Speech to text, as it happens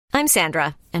I'm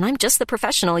Sandra, and I'm just the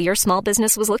professional your small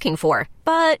business was looking for.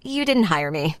 But you didn't hire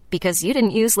me because you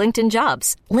didn't use LinkedIn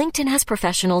Jobs. LinkedIn has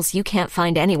professionals you can't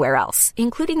find anywhere else,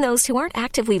 including those who aren't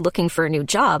actively looking for a new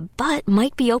job, but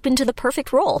might be open to the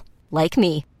perfect role, like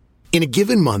me. In a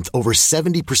given month, over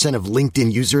 70% of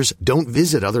LinkedIn users don't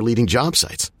visit other leading job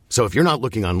sites. So if you're not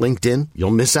looking on LinkedIn,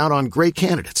 you'll miss out on great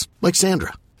candidates like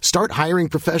Sandra. Start hiring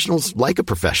professionals like a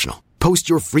professional. Post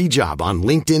your free job on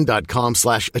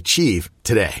linkedin.com/achieve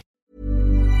today.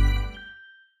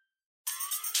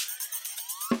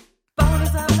 Bonus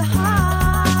of the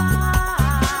heart.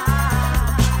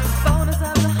 Bonus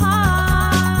of the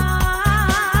heart.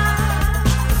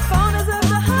 Bonus of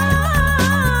the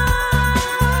heart.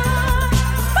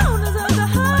 Bonus of the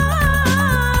heart.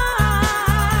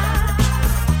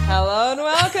 Hello and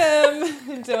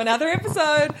welcome to another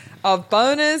episode of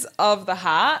Bonus of the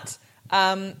Heart.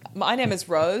 My name is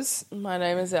Rose. My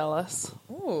name is Alice.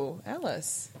 Ooh,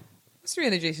 Alice. What's your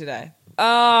energy today?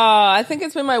 I think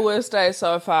it's been my worst day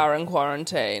so far in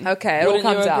quarantine. Okay, it all Wouldn't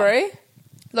comes you out. agree?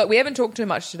 Look, we haven't talked too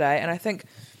much today, and I think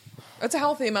it's a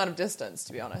healthy amount of distance,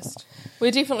 to be honest. We're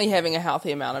definitely having a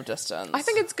healthy amount of distance. I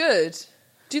think it's good.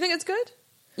 Do you think it's good?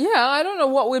 Yeah, I don't know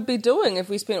what we'd be doing if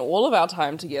we spent all of our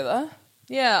time together.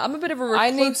 Yeah, I'm a bit of a recluse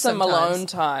I need some sometimes. alone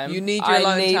time. You need your alone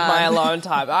time. I need my alone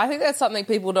time. I think that's something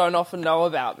people don't often know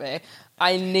about me.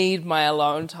 I need my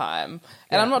alone time.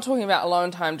 And Yeah. I'm not talking about alone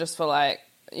time just for like,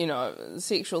 you know,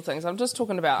 sexual things. I'm just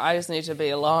talking about I just need to be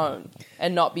alone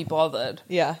and not be bothered.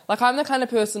 Yeah. Like I'm the kind of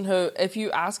person who, if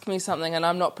you ask me something and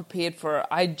I'm not prepared for it,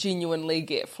 I genuinely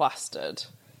get flustered.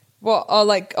 What?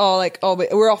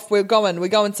 We're off. We're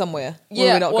going somewhere.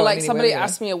 Yeah, we're not or going like anywhere somebody anyway.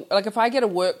 asks me, like if I get a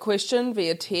work question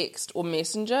via text or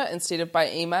messenger instead of by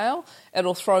email,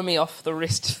 it'll throw me off the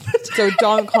rest of the day. So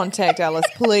don't contact Alice,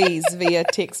 please, via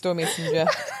text or messenger.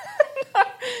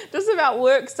 Just about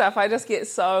work stuff, I just get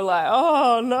so like,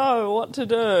 oh no, what to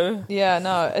do? Yeah,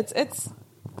 no, it's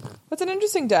an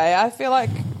interesting day. I feel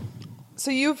like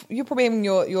you're probably having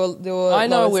your I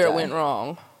know lowest where day. it went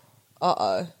wrong.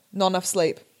 Not enough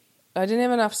sleep. I didn't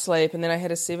have enough sleep, and then I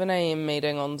had a 7 a.m.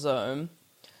 meeting on Zoom.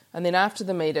 And then after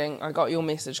the meeting, I got your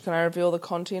message. Can I reveal the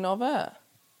content of it?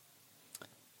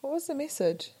 What was the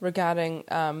message? Regarding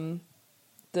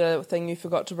the thing you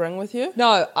forgot to bring with you?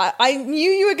 No, I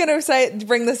knew you were going to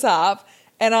bring this up,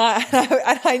 and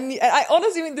I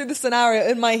honestly went through the scenario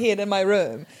in my head in my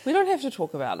room. We don't have to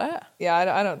talk about it. Yeah,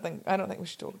 I don't think we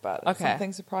should talk about it. Okay. Some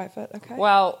things are private. Okay.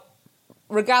 Well,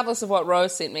 regardless of what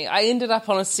Rose sent me, I ended up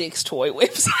on a sex toy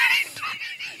website.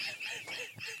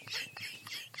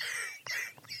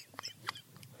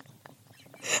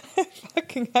 I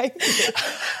fucking hate you.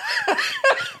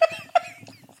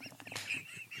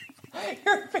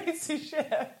 You're a piece of shit.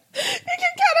 You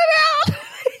can cut it out.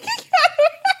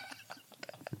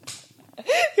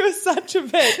 You're such a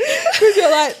bitch. Because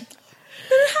you're like,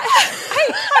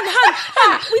 hey,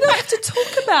 hun, we don't have to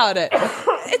talk about it.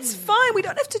 It's fine. We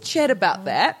don't have to chat about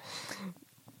that.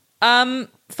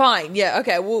 Fine. Yeah.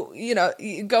 Okay. Well,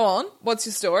 go on. What's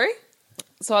your story?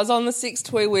 So I was on the sex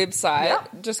toy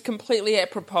website, just completely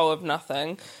apropos of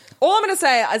nothing. All I'm going to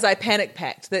say is I panic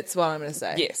packed. That's what I'm going to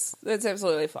say. Yes, that's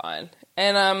absolutely fine.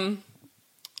 And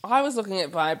I was looking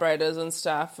at vibrators and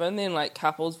stuff, and then like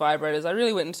couples vibrators. I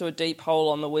really went into a deep hole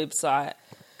on the website.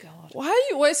 God. Why are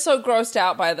you always so grossed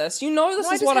out by this? You know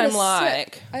this is what I'm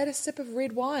like. I had a sip of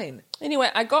red wine.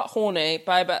 Anyway, I got horny,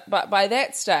 but by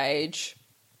that stage,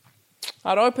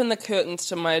 I'd open the curtains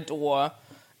to my door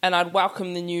and I'd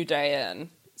welcome the new day in.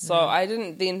 So I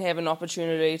didn't then have an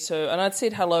opportunity to, and I'd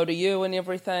said hello to you and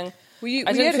everything.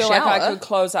 I didn't feel like I could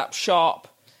close up shop.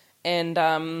 And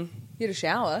you had a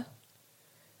shower?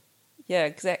 yeah,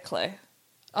 exactly.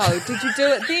 Oh, did you do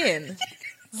it then?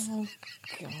 Oh,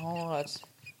 God.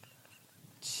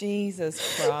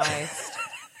 Jesus Christ.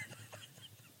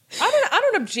 I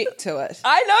don't object to it.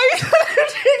 I know you don't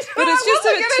object, But it's just I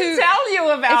a bit wasn't going too- to tell you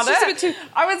about it's just a bit too-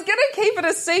 I was going to keep it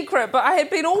a secret, but I had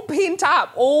been all pent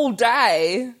up all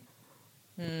day.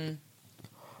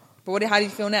 But how do you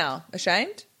feel now?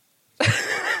 Ashamed?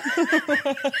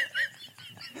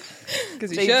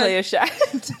 Because you Deeply should.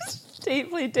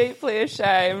 ashamed. Deeply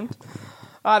ashamed.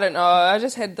 I don't know.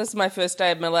 This is my first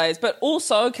day of malaise. But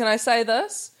also, can I say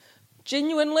this?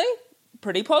 Genuinely,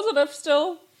 pretty positive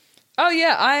still. Oh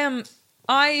yeah,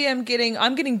 I'm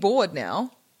getting bored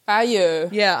now. Are you?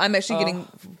 Yeah, I'm actually getting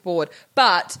bored.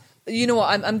 But you know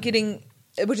what? I'm getting,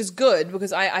 which is good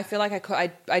because I feel like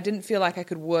I didn't feel like I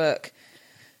could work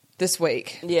this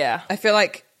week. Yeah. I feel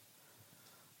like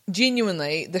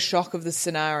genuinely the shock of the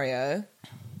scenario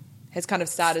has kind of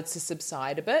started to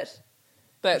subside a bit.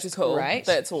 That's which is cool. great.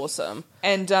 That's awesome.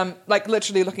 And like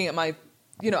literally looking at my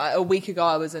a week ago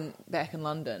I was back in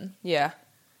London, Yeah.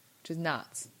 which is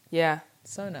nuts. Yeah.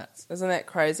 So nuts. Isn't that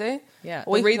crazy? Yeah. A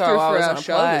week The read-through ago, I for was on our a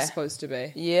show play. was supposed to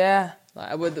be. Yeah.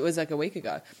 Like, it was like a week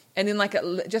ago. And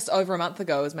then just over a month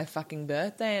ago was my fucking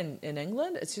birthday in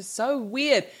England. It's just so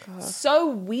weird. So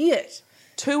weird.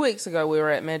 2 weeks ago, we were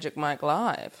at Magic Mike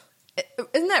Live.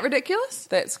 Isn't that ridiculous?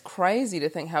 That's crazy to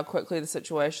think how quickly the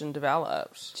situation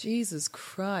developed. Jesus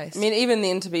Christ. I mean, even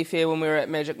then, to be fair, when we were at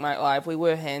Magic Mike Live, we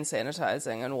were hand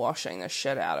sanitizing and washing the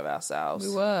shit out of ourselves.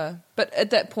 We were. But at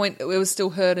that point, it was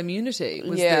still herd immunity.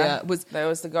 That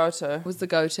was the go-to. Was the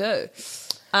go-to.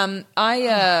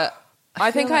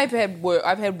 I think I've had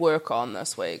work on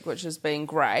this week, which has been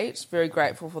great. Very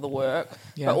grateful for the work.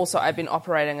 Yeah. But also I've been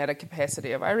operating at a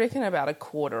capacity of, I reckon, about a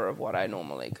quarter of what I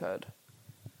normally could.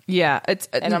 Yeah.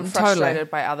 And I'm frustrated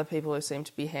by other people who seem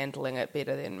to be handling it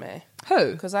better than me.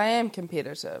 Who? Because I am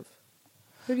competitive.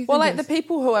 Who do you Well, think like the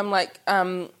people who I'm like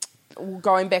going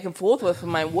back and forth with for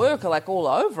my work are like all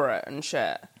over it and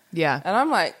shit. Yeah. And I'm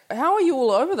like, how are you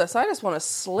all over this? I just want to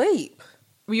sleep.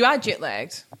 Well, you are jet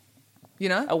lagged.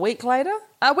 A week later?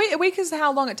 A week is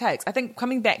how long it takes. I think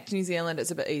coming back to New Zealand, it's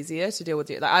a bit easier to deal with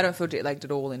jet lag. I don't feel jet lagged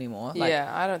at all anymore. Like,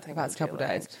 Yeah, I don't think past I'm couple of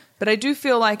days. jet-lagged. But I do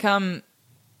feel like a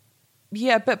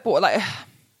bit bored. Like,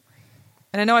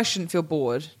 and I know I shouldn't feel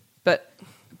bored, but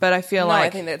I feel No, I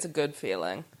like think that's a good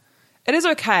feeling. it is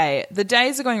okay. The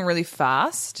days are going really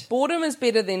fast. Boredom is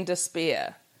better than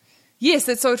despair. Yes,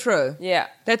 that's so true. Yeah.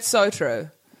 That's so true.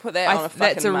 Put that on a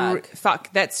fucking mug.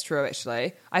 That's true.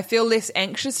 Actually, I feel less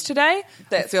anxious today.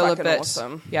 That's I feel fucking a bit,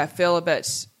 awesome. Yeah, I feel a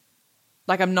bit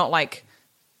like I'm not like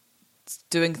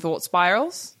doing thought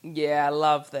spirals. Yeah, I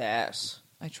love that.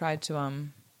 I tried to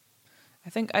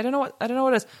I don't know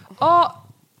what it is. Oh,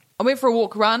 I went for a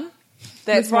run.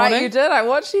 That's this right, morning. you did. I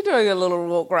watched you doing a little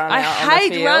walk run I out on the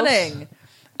hate field. running.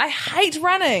 I hate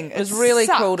running. It was really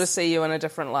sucks. cool to see you in a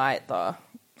different light, though.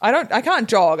 I can't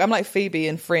jog. I'm like Phoebe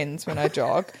in Friends when I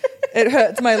jog. It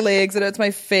hurts my legs. It hurts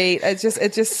my feet. It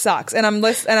just sucks. And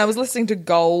I was listening to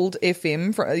Gold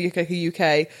FM from a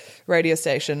UK radio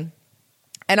station,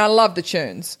 and I love the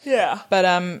tunes. Yeah.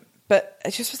 But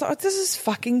it just was like, this is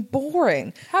fucking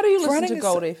boring. How do you listen Running to is-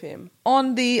 Gold FM?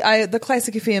 On the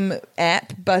Classic FM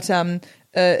app, but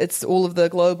it's all of the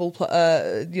global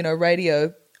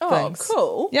radio Oh, things.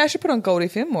 cool. Yeah, I should put on Gold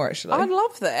FM more actually. I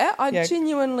love that. I Yeah.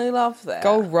 genuinely love that.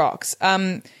 Gold rocks.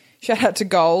 Shout out to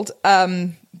Gold.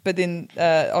 But then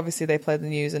obviously they play the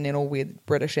news and then all weird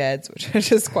British ads, which are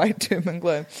just quite doom and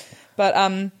gloom. But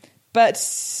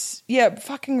yeah,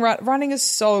 fucking running is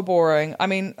so boring. I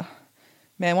mean,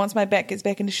 man, once my back gets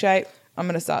back into shape, I'm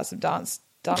going to start some dance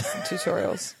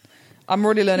tutorials. I'm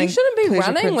already learning. You shouldn't be pleasure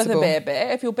running with a principle. bare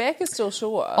back if your back is still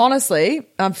sore. Honestly,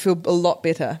 I feel a lot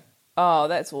better. Oh,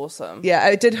 that's awesome. Yeah,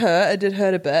 it did hurt. It did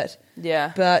hurt a bit.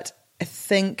 Yeah. But I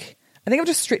think I've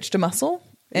just stretched a muscle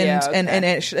and Yeah, okay.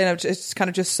 and I've just kind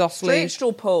of just softly. Stretched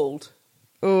or pulled?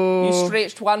 Oh, You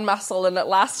stretched one muscle and it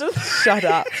lasted? shut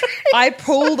up! I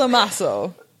pulled a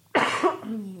muscle.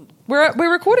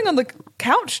 We're recording on the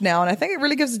couch now, and I think it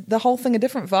really gives the whole thing a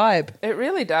different vibe. It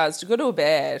really does. Good or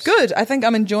bad? Good. I think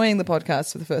I'm enjoying the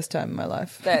podcast for the first time in my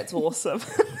life. That's awesome.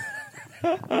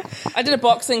 I did a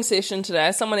boxing session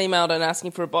today. Someone emailed in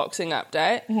asking for a boxing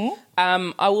update.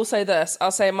 Mm-hmm. I will say this.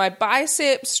 I'll say my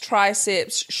biceps,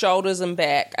 triceps, shoulders and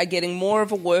back are getting more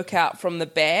of a workout from the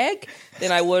bag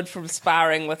than I would from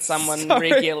sparring with someone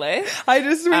Sorry. regularly. I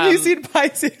just, when you said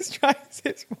biceps, triceps,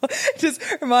 it just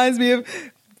reminds me of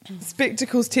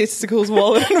spectacles, testicles,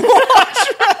 wallet and watch.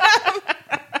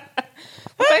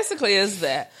 Basically is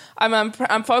that.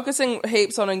 I'm focusing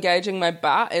heaps on engaging my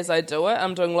butt as I do it.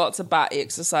 I'm doing lots of butt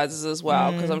exercises as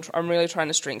well because I'm really trying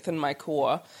to strengthen my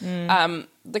core.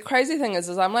 The crazy thing is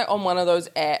I'm like on one of those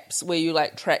apps where you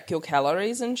like track your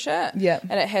calories and shit. Yeah.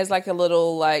 And it has like a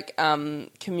little like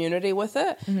community with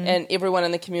it, and everyone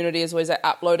in the community is always like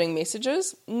uploading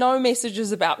messages. No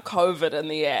messages about COVID in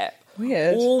the app.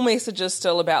 Weird. All messages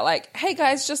still about like, hey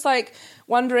guys, just like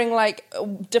wondering like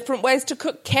different ways to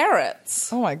cook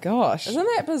carrots. Oh my gosh. Isn't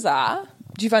that bizarre?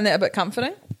 Do you find that a bit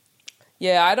comforting?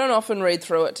 Yeah, I don't often read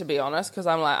through it, to be honest, because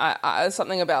I'm like,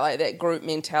 something about like that group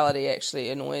mentality actually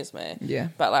annoys me. Yeah.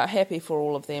 But like, happy for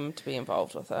all of them to be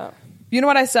involved with it. You know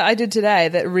what I did today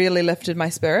that really lifted my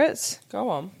spirits? Go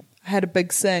on. I had a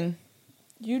big sing.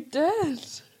 You did.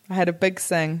 I had a big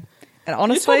sing. And You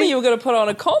told honestly, me you were going to put on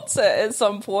a concert at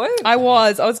some point. I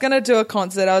was going to do a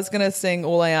concert. I was going to sing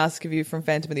All I Ask of You from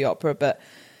Phantom of the Opera, but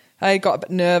I got a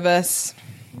bit nervous.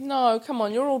 No, come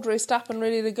on, you're all dressed up and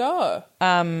ready to go.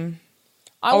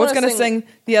 I was wanna going to sing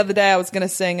the other day. I was going to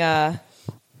sing to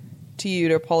you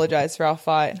to apologize for our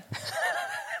fight.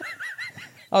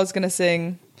 I was going to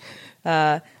sing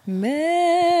Memory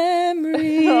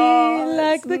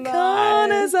like the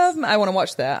corners of my... I want to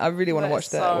watch that. I really want to watch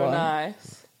that so one.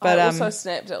 nice. But, I also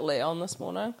snapped at Leon this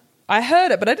morning. I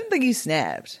heard it, but I didn't think you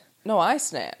snapped. No, I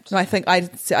snapped. No, I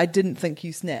didn't think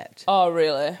you snapped. Oh,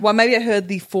 really? Well, maybe I heard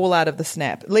the fallout of the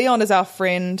snap. Leon is our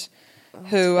friend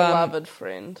who Beloved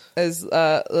friend. is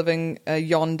living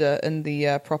yonder in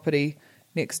the property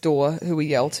next door, who we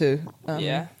yell to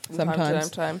sometimes.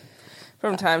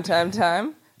 From time to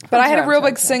time. But I had a real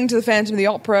big sing to the Phantom of the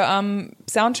Opera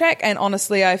soundtrack, and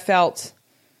honestly, I felt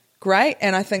great.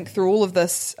 And I think through all of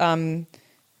this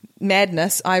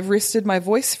madness, I've rested my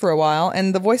voice for a while,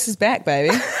 and the voice is back,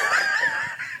 baby.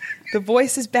 The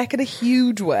voice is back in a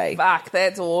huge way. Fuck,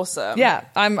 that's awesome. Yeah,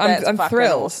 I'm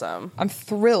thrilled. Awesome. I'm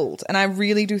thrilled, and I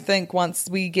really do think once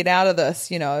we get out of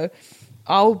this,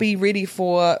 I'll be ready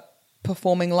for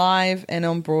performing live and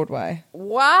on Broadway.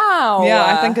 Wow. Yeah,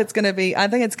 I think it's going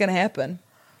to happen.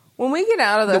 When we get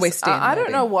out of this, West End, I don't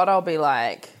maybe. know what I'll be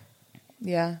like.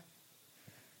 Yeah.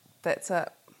 That's it.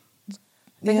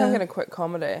 I think I'm going to quit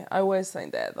comedy. I always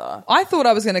think that, though. I thought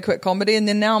I was going to quit comedy, and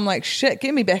then now I'm like, shit,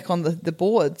 get me back on the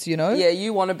boards, Yeah,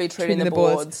 you want to be treating the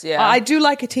boards. Yeah, I do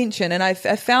like attention, and I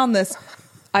found this.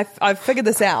 I've figured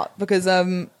this out because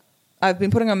I've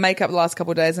been putting on makeup the last couple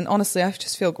of days, and honestly, I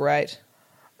just feel great.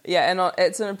 Yeah, and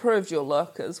it's improved your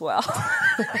look as well.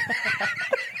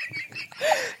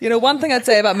 One thing I'd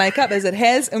say about makeup is it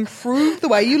has improved the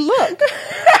way you look.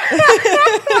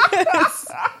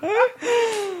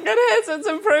 It has. It's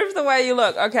improved the way you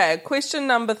look. Okay, question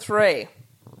number 3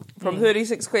 from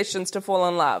 36 Questions to Fall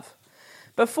in Love.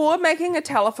 Before making a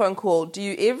telephone call, do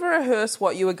you ever rehearse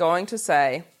what you are going to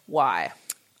say? Why?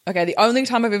 Okay, the only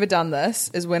time I've ever done this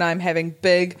is when I'm having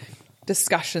big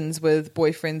discussions with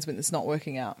boyfriends when it's not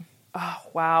working out. Oh,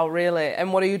 wow, really?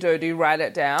 And what do? Do you write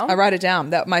it down? I write it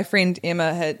down. That my friend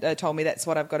Emma had told me that's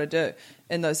what I've got to do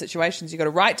in those situations. You've got to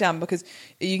write down because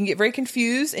you can get very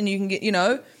confused and you can get,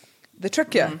 they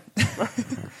trick you.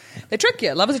 They trick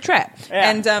you. Love is a trap.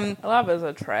 Yeah. And love is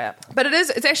a trap. But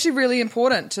it's actually really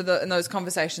important in those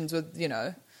conversations with,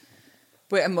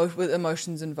 with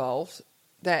emotions involved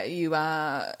that you.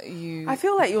 I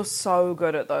feel like you're so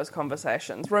good at those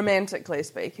conversations, romantically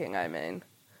speaking, I mean.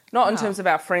 Not in terms of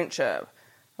our friendship.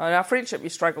 In our friendship, you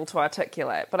struggle to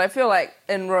articulate. But I feel like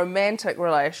in romantic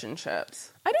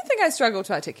relationships... I don't think I struggle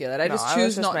to articulate. I just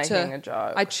choose not to... making a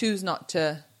joke. I choose not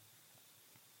to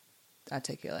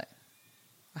articulate.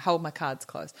 I hold my cards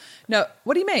close. No,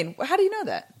 what do you mean? How do you know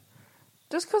that?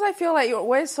 Just because I feel like you're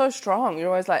always so strong. You're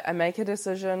always like, I make a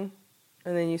decision,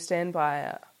 and then you stand by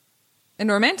it. In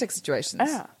romantic situations?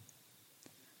 Yeah.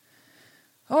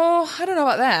 Oh, I don't know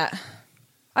about that.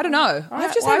 I don't know. I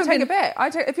take it back.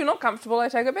 If you're not comfortable, I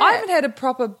take it back. I haven't had a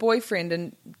proper boyfriend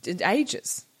in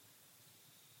ages.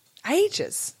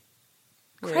 Ages.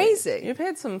 Crazy. Yeah, you've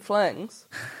had some flings.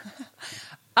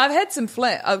 I've had some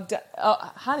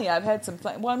honey, I've had some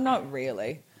flings. Well, not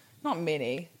really. Not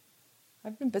many.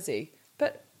 I've been busy.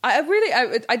 But I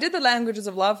did the languages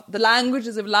of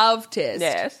love test.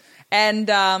 Yes. And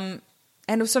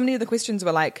so many of the questions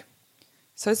were like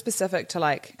so specific to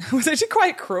like, it was actually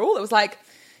quite cruel. It was like,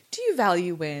 do you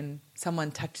value when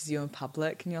someone touches you in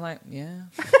public? And you're like, yeah.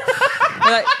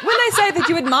 You're like, when they say that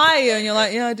you admire you, and you're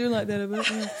like, yeah, I do like that a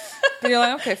bit. Yeah. And you're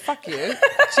like, okay, fuck you.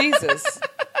 Jesus.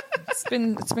 It's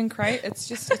been great. It's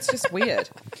just weird.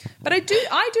 But I do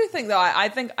think though, I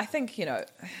think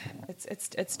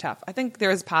it's tough. I think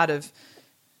there is part of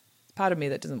me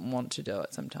that doesn't want to do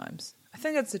it sometimes. I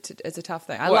think it's a tough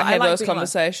thing. I have like those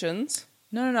conversations.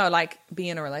 No, like be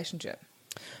in a relationship.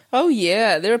 Oh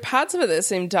yeah, there are parts of it that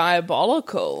seem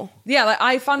diabolical. Yeah, like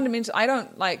I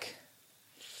don't like.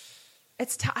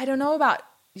 I don't know about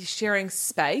sharing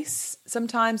space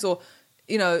sometimes, or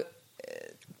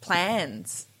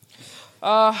plans. You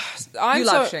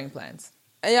love sharing plans.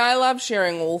 Yeah, I love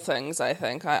sharing all things. I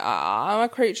think I'm a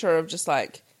creature of just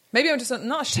like maybe I'm just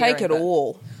not sharing. Take it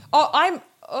all. In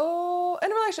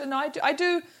a relationship.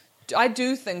 No, I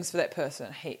do things for that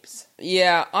person heaps.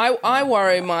 Yeah, I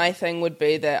worry my thing would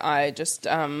be that I just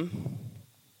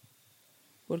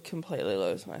would completely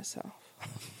lose myself.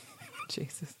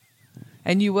 Jesus.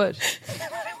 And you would.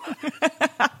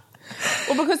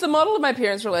 Well, because the model of my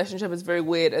parents' relationship is very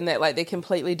weird in that like they're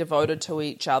completely devoted to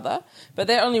each other, but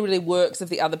that only really works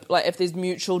if if there's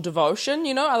mutual devotion,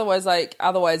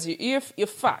 Otherwise you're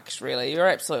fucked. Really, you're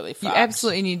absolutely fucked. You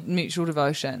absolutely need mutual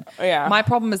devotion. Yeah. My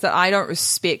problem is that I don't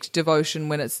respect devotion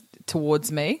when it's towards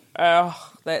me. Oh,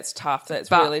 that's tough. That's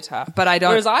really tough. But I don't.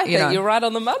 Whereas I think you're right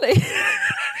on the money.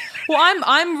 Well,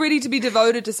 I'm ready to be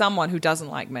devoted to someone who doesn't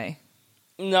like me.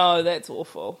 No, that's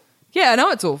awful. Yeah, I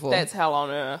know it's awful. That's hell on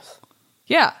earth.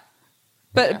 Yeah.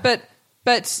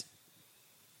 But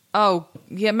oh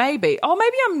yeah, maybe. Oh,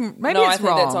 maybe No, it's I think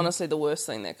wrong. that's honestly the worst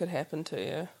thing that could happen to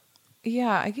you.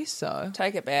 Yeah, I guess so.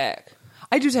 Take it back.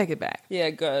 I do take it back. Yeah,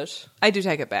 good. I do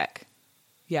take it back.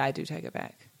 Yeah, I do take it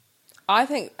back. I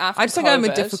think after I just think I'm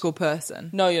a difficult person,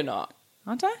 No, you're not.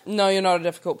 aren't I? No, you're not a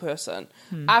difficult person.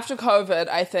 After COVID,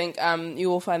 I think you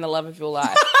will find the love of your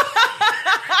life.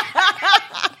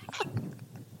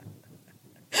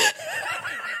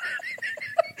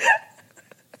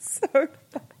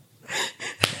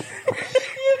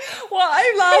 What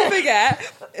I'm laughing at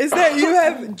is that you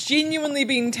have genuinely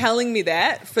been telling me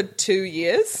that for 2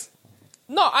 years.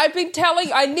 No, I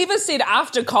never said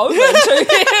after COVID 2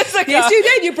 years ago. Yes, you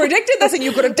did. You predicted this and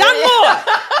you could have done more.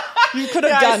 You could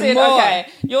have I done said, more. okay,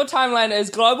 your timeline is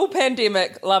global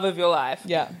pandemic, love of your life.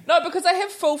 Yeah. No, because I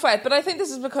have full faith, but I think this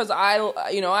is because I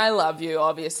love you,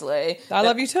 obviously. I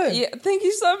love you too. Yeah, thank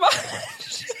you so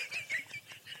much.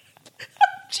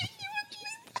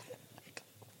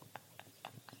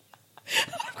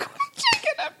 I'm quite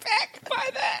taken aback by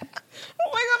that. Oh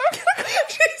my god,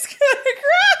 she's gonna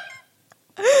cry.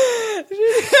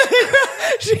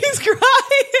 She's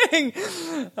crying.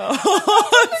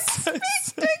 Oh, I'm so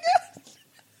sorry.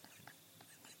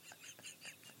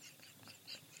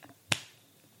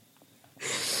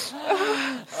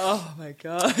 Oh my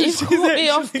god. You caught me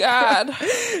off guard.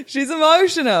 She's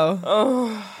emotional.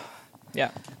 Oh.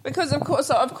 Yeah. Because of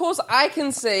course I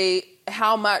can see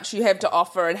how much you have to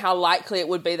offer and how likely it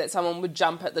would be that someone would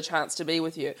jump at the chance to be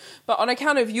with you. But on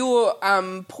account of your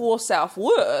poor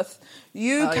self-worth,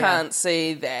 you can't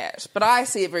see that. But I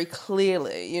see it very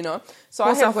clearly, you know. So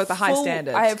Poor I have self-worth, a high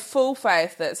standard. I have full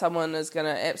faith that someone is going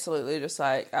to absolutely just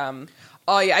like,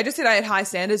 Oh yeah, I just said I had high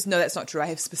standards. No, that's not true. I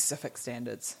have specific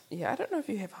standards. yeah, I don't know if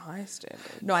you have high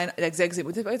standards. No, exactly.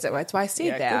 That's why I said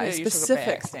Yeah, that. good I that have you took it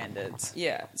specific back. standards.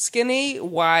 Yeah, skinny,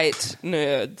 white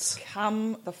nerds.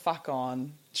 Come the fuck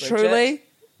on. Bridget.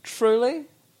 Truly,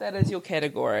 that is your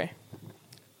category.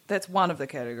 That's one of the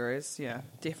categories. Yeah,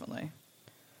 definitely.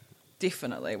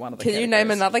 Definitely one of the Can categories. you name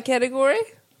another category?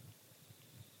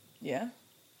 Yeah.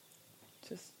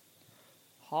 Just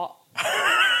hot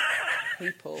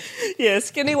people. Yeah,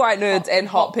 skinny white nerds and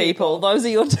hot people. Those are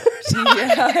your two.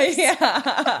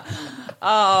 Yeah.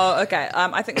 Oh, okay.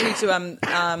 I think we need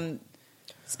to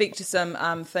speak to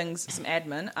some things, some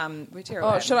admin. We're terrible.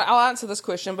 Oh, at admin. I'll answer this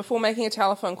question. Before making a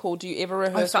telephone call, do you ever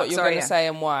rehearse fuck, what you're sorry, going to yeah. say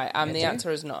and why? Yeah, The do you?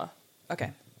 answer is no.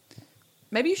 Okay.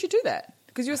 Maybe you should do that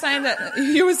because you were saying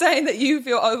that you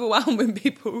feel overwhelmed when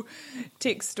people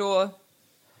text or.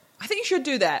 I think you should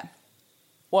do that.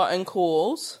 What, in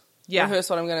calls? Yeah. Rehearse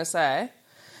what I'm going to say.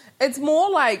 It's more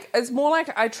like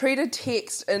I treat a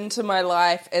text into my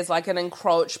life as like an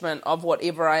encroachment of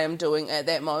whatever I am doing at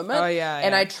that moment. Oh, yeah,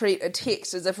 And yeah. I treat a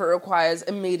text as if it requires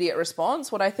immediate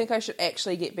response. What I think I should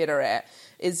actually get better at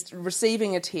is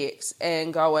receiving a text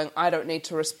and going, I don't need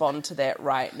to respond to that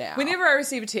right now. Whenever I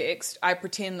receive a text, I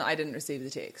pretend that I didn't receive the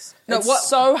text. It's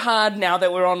so hard now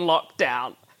that we're on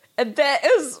lockdown. And that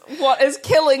is what is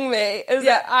killing me, is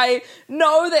that I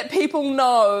know that people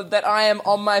know that I am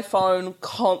on my phone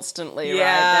constantly right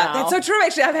now. That's so true,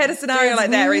 actually. I've had a scenario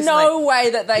like that recently. No way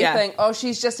that they Yeah. think, oh,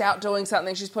 she's just out doing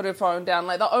something, she's put her phone down.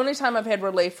 Like, the only time I've had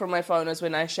relief from my phone is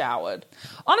when I showered.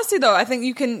 Honestly, though, I think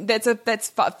you can. That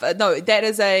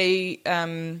is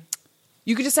a.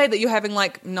 You could just say that you're having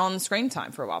like non-screen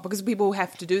time for a while because people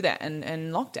have to do that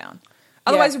in lockdown.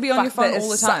 Otherwise, you'll be on your phone all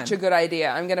the time. Such a good idea.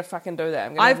 I'm going to fucking do that.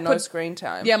 I'm going to have no screen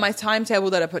time. Yeah, my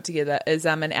timetable that I put together is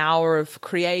an hour of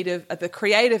creative, the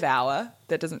creative hour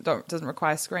that doesn't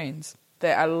require screens.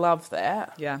 I love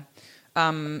that. Yeah,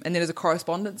 and then there's a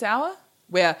correspondence hour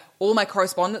where all my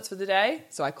correspondence for the day.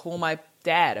 So I call my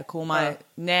dad, I call my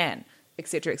nan,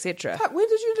 etc., etc. Fuck, when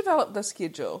did you develop this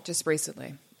schedule? Just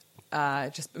recently,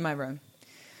 just in my room.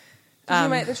 Did you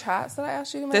make the charts that I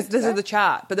asked you to make? This today? is the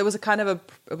chart, but there was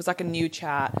it was like a new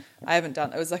chart. I haven't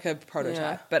done. It was like a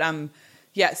prototype, but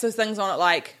so things on it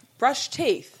like brush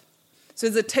teeth. So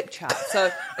there's a tick chart.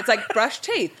 So it's like brush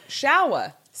teeth,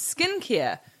 shower,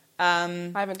 skincare.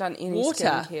 I haven't done any water.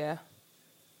 skincare.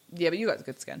 Yeah, but you got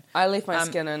good skin. I left my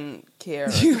skin in care.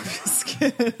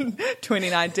 Skin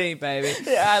 2019, baby.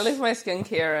 Yeah, I left my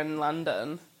skincare in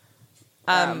London.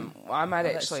 I might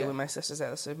that's actually, shit. when my sister's at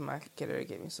the supermarket, get her to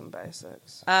get me some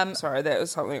basics. Sorry, that was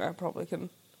something I probably can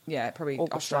Yeah, probably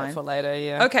orchestrate offline. for later.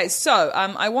 Yeah. Okay, so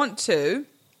I want to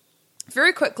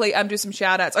very quickly do some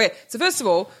shout outs. Okay, so first of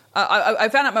all, I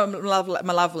found out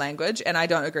my love language and I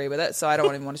don't agree with it, so I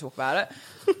don't even want to talk about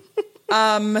it.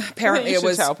 Apparently You it should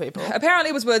was tell people.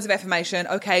 Apparently it was words of affirmation.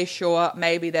 Okay, sure,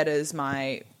 maybe that is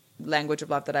my language of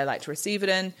love that I like to receive it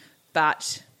in,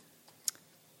 but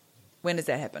when has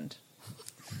that happened?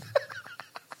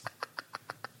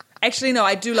 Actually, no,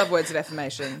 I do love words of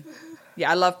affirmation.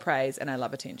 Yeah, I love praise and I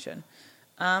love attention.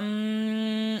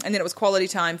 And then it was quality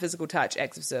time, physical touch,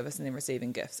 acts of service, and then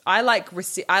receiving gifts. I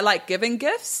like giving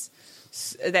gifts.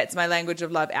 That's my language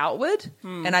of love outward.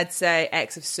 And I'd say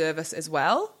acts of service as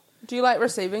well. Do you like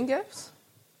receiving gifts?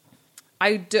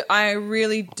 I do. I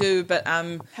really do. But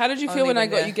how did you feel when I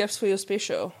got you gifts for your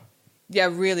special? Yeah,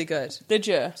 really good. Did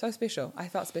you? So special. I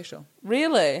felt special.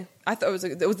 Really? I thought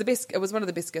it was the best. It was one of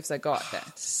the best gifts I got.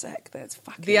 Sick. That's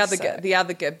fucking sick. The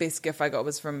other best gift I got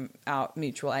was from our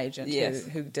mutual agent. Yes.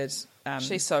 who did.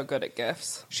 She's so good at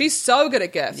gifts. She's so good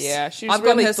at gifts. Yeah, she's I've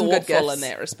really gotten her some good thoughtful gifts. in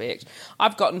that respect.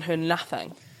 I've gotten her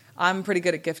nothing. I'm pretty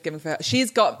good at gift giving for her. She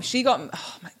got.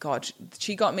 Oh my god,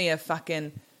 she got me a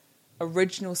fucking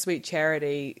original Sweet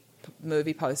Charity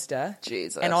movie poster.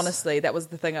 Jesus. And honestly, that was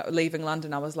the thing. Leaving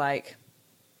London, I was like,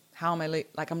 how am I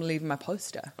I'm leaving my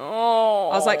poster. Oh.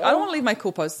 I was like, I don't want to leave my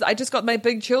cool posters. I just got my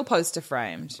Big Chill poster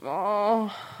framed.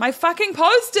 Oh. My fucking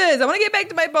posters. I want to get back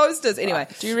to my posters. Anyway.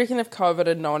 Do you reckon if COVID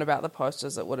had known about the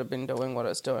posters, it would have been doing what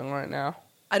it's doing right now?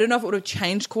 I don't know if it would have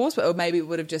changed course, but maybe it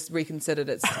would have just reconsidered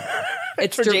its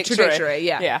trajectory.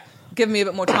 Yeah. Give me a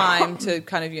bit more time to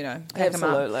kind of, pick them up.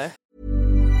 Absolutely.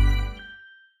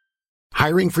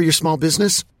 Hiring for your small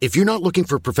business? If you're not looking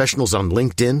for professionals on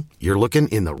LinkedIn, you're looking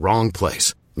in the wrong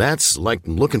place. That's like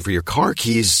looking for your car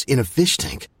keys in a fish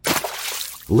tank.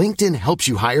 LinkedIn helps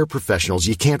you hire professionals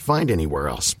you can't find anywhere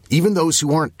else, even those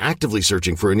who aren't actively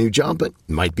searching for a new job but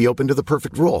might be open to the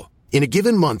perfect role. In a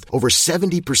given month, over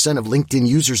 70% of LinkedIn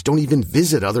users don't even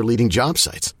visit other leading job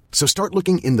sites. So start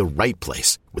looking in the right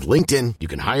place. With LinkedIn, you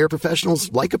can hire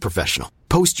professionals like a professional.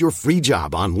 Post your free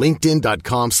job on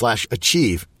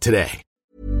linkedin.com/achieve today.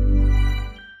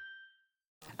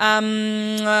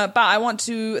 But I want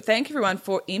to thank everyone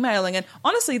for emailing. And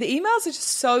honestly, the emails are just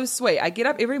so sweet. I get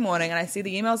up every morning and I see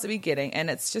the emails that we're getting, and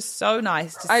it's just so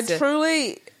nice to I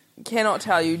truly cannot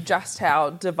tell you just how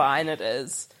divine it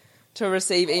is to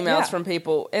receive emails from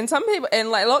people. And some people, and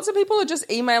like lots of people are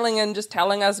just emailing and just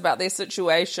telling us about their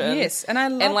situation. Yes, and I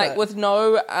love it. with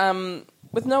no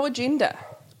agenda.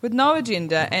 With no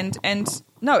agenda, and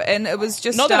it was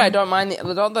just not that I don't mind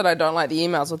not that I don't like the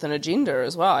emails with an agenda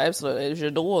as well. I absolutely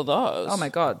adore those. Oh my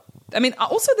god! I mean,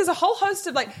 also there's a whole host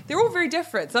of they're all very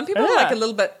different. Some people are like a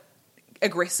little bit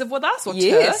aggressive with us, or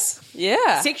terse.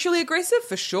 Yeah, sexually aggressive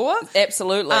for sure.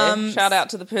 Absolutely. Shout out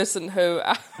to the person who,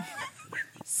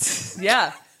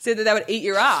 said that they would eat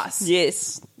your ass.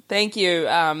 Yes. Thank you.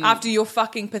 After your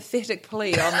fucking pathetic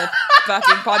plea on the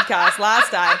fucking podcast last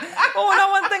time. Oh, no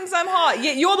one thinks I'm hot.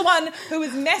 Yeah, you're the one who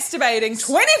is masturbating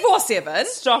 24/7.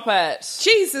 Stop it.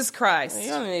 Jesus Christ.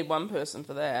 You only need one person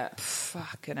for that.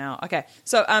 Fucking hell. Okay.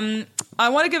 So I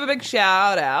want to give a big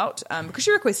shout out because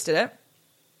she requested it.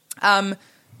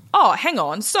 Oh, hang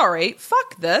on. Sorry.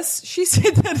 Fuck this. She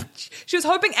said that she was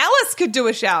hoping Alice could do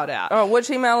a shout out. Oh, which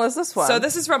email is this one? So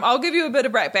this is from, I'll give you a bit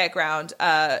of background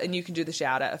and you can do the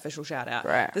shout out, official shout out.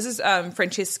 Right. This is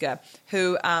Francesca,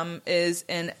 who is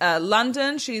in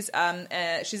London. She's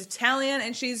Italian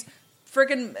and she's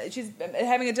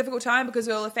having a difficult time because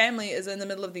all her family is in the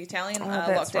middle of the Italian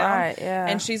that's lockdown. Right, yeah.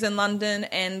 And she's in London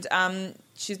and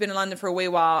she's been in London for a wee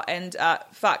while and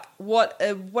what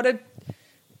a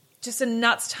just a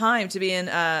nuts time to be in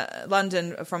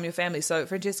London from your family. So,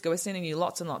 Francesca, we're sending you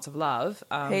lots and lots of love.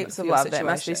 Heaps of love. That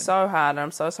must be so hard.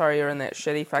 I'm so sorry you're in that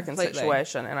shitty fucking Completely.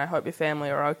 situation, and I hope your family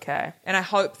are okay. And I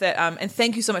hope that... and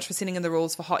thank you so much for sending in the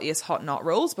rules for Hot Yes, Hot Not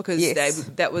rules, because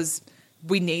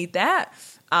we need that.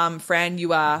 Fran,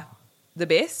 you are the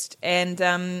best. And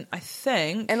I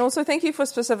think... And also thank you for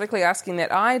specifically asking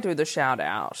that I do the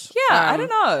shout-out. Yeah, I don't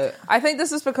know. I think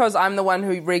this is because I'm the one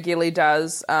who regularly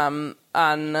does...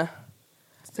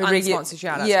 Unsponsored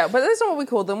shout-outs. Yeah, but that's not what we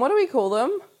call them. What do we call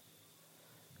them?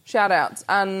 Shout-outs.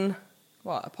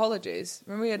 What, apologies?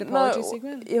 Remember we had an apology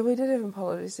segment? Yeah, we did have an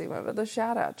apology segment, but the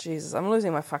shout-out, Jesus, I'm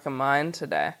losing my fucking mind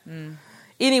today.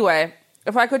 Anyway,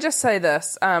 if I could just say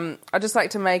this, I'd just like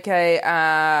to make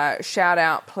a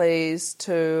shout-out, please,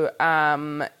 to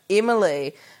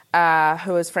Emily,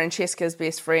 who is Francesca's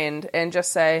best friend, and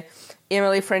just say,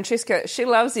 Emily, Francesca, she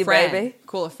loves you, baby.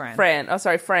 Call her Fran. Fran. Oh,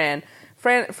 sorry, Fran.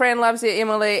 Fran loves you,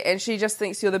 Emily, and she just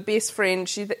thinks you're the best friend.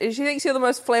 She thinks you're the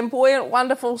most flamboyant,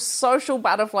 wonderful, social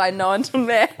butterfly known to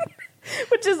man,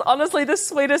 which is honestly the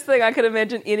sweetest thing I could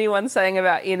imagine anyone saying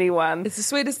about anyone. It's the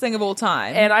sweetest thing of all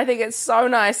time. And I think it's so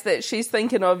nice that she's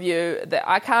thinking of you, that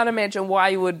I can't imagine why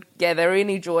you would gather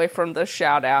any joy from this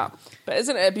shout-out. But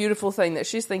isn't it a beautiful thing that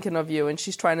she's thinking of you and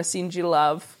she's trying to send you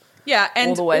love? Yeah, and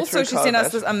all the way also through she sent us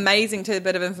COVID. this amazing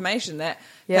tidbit of information that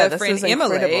Yeah, her this friend is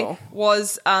Emily incredible.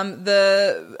 was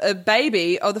the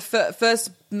baby of the first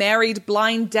married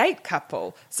blind date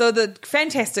couple. So the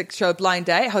fantastic show Blind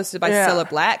Date, hosted by Yeah. Cilla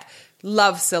Black.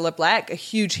 Love Cilla Black, a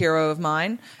huge hero of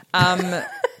mine.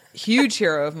 Huge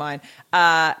hero of mine.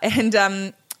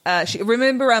 She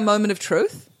remember our Moment of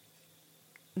Truth?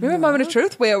 Remember Moment of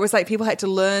Truth, where it was like people had to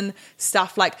learn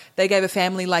stuff, like they gave a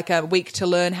family like a week to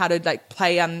learn how to like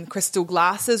play crystal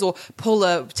glasses or pull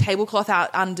a tablecloth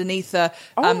out underneath the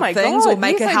Oh my things God. or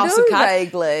make Yes, a I house do of cards.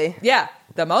 vaguely. Yeah,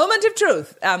 the Moment of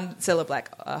Truth. Cilla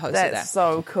Black hosted That's that.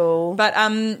 so cool. But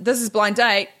this is Blind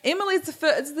Date. Emily is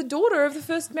the daughter of the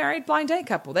first married blind date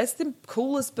couple. That's the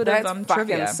coolest bit That's of fucking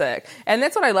trivia. sick. And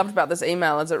that's what I loved about this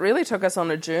email is it really took us on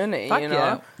a journey, Fuck you know.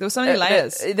 yeah. There were so many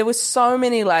layers. There was so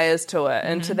many layers to it.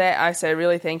 And to that I say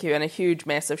really thank you and a huge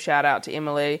massive shout out to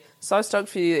Emily. So stoked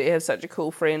for you that you have such a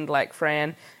cool friend like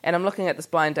Fran. And I'm looking at this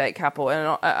blind date couple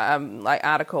and like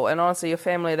article, and honestly your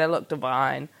family, they look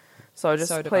divine. So just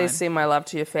So divine. please send my love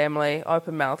to your family.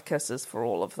 Open mouth kisses for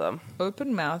all of them.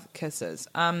 Open mouth kisses.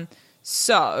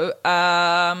 Also,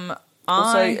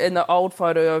 in the old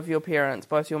photo of your parents,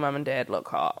 both your mum and dad look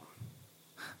hot.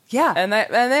 Yeah. And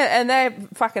they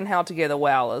fucking held together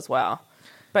well as well.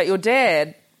 But your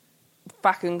dad,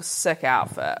 fucking sick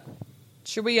outfit.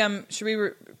 Should we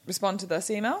respond to this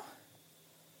email?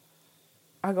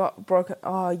 I got broken.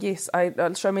 Oh yes,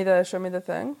 show me the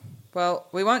thing. Well,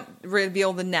 we won't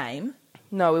reveal the name,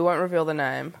 No, we won't reveal the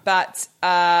name. but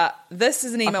this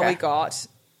is an email Okay. we got.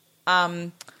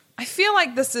 I feel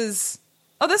like this is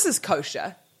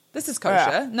kosher. This is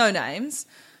kosher. Yeah. No names.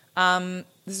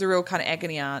 This is a real kind of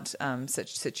agony aunt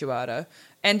situato.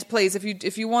 And please, if you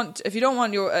don't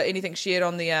want your anything shared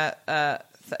on the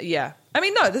yeah. I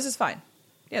mean, no, this is fine.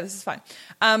 Yeah, this is fine.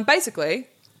 Basically,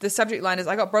 the subject line is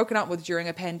I got broken up with during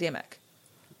a pandemic.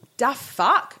 Da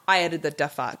fuck. I added the da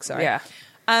fuck. Sorry. Yeah.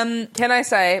 Can I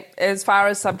say, as far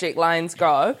as subject lines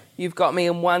go, you've got me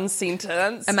in one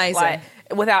sentence. Amazing. Like,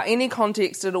 without any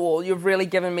context at all, you've really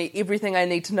given me everything I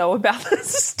need to know about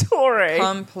this story.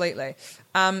 Completely.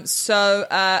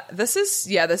 So this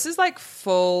is like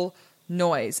full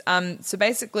noise. So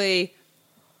basically,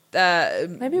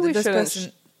 Maybe we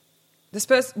shouldn't.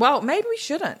 Well, maybe we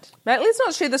shouldn't. Mate, let's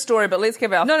not share the story, but let's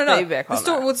give our No. feedback on it.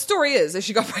 Well, the story is that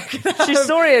she got broken up.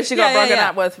 She got broken Yeah.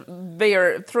 up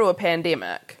with through a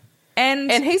pandemic.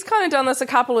 And he's kind of done this a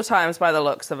couple of times by the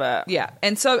looks of it. yeah,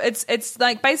 and so it's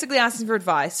like basically asking for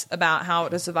advice about how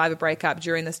to survive a breakup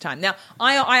during this time. Now,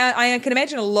 I can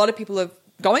imagine a lot of people are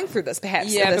going through this,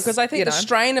 perhaps. Yeah, this, because I think you the know.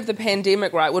 strain of the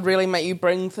pandemic, right, would really make you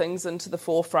bring things into the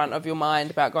forefront of your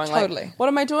mind about going Totally. like, what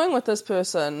am I doing with this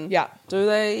person? Yeah. Do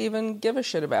they even give a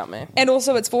shit about me? And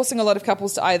also, it's forcing a lot of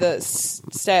couples to either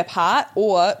stay apart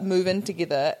or move in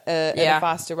together at a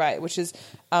faster rate, which is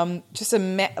just a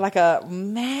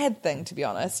mad thing, to be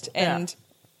honest. And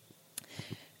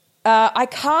I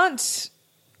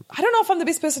don't know if I'm the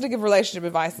best person to give relationship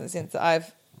advice in the sense that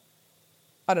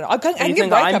I don't know. I can give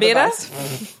breakup I'm better?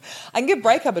 advice. I can give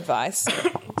breakup advice.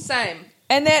 Same.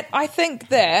 And that I think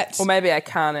that... Or maybe I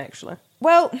can't, actually.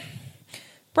 Well,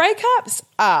 breakups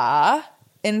are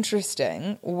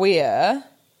interesting where...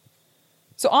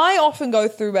 So I often go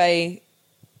through a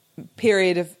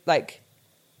period of, like,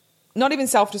 not even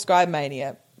self-described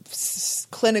mania,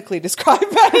 clinically described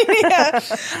mania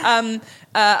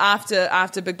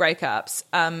after big breakups.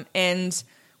 And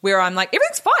where I'm like,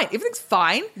 everything's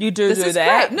fine. You do this do is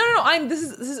that? Great. No, this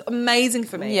is amazing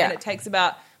for me. Yeah. And it takes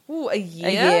about... a year?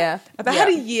 year. About Yeah.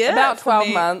 a year? About for 12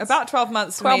 me. months. About 12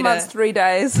 months for 12 me months, to 3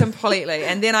 days. completely.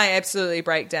 And then I absolutely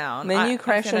break down. Then you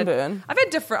crash and burn. I've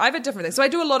had different things. So I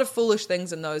do a lot of foolish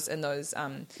things in those 12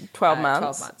 months. 12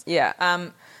 months. Yeah.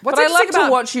 What's but I like interesting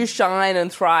to watch you shine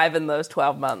and thrive in those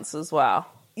 12 months as well.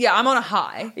 Yeah, I'm on a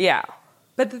high. Yeah.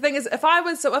 But the thing is, if I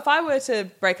were to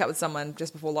break up with someone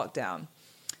just before lockdown,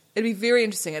 it'd be very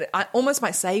interesting. It almost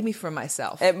might save me from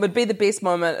myself. It would be the best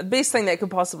moment, the best thing that could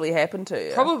possibly happen to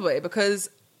you. Probably because,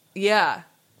 yeah.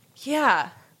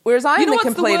 Whereas I'm You know the what's the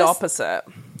complete worst? opposite.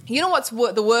 You know what's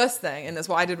the worst thing, and that's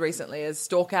what I did recently, is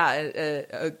stalk out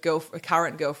a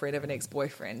current girlfriend of an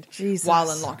ex-boyfriend Jesus.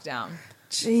 while in lockdown.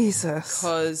 Jesus.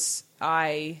 Because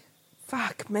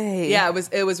Fuck me. yeah,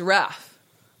 it was rough.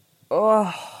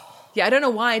 Oh, Yeah, I don't know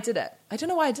why I did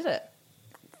it.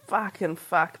 fucking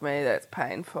fuck me. That's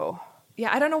painful. Yeah,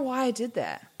 I don't know why I did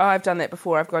that. Oh, I've done that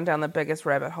before. I've gone down the biggest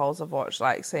rabbit holes I've watched,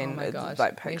 like seen Oh my gosh,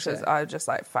 like me pictures. too. I just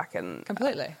like fucking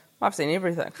Completely. I've seen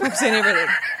everything. I've seen everything.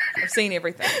 I've seen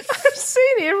everything. I've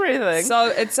seen everything. So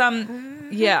it's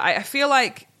yeah, I feel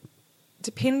like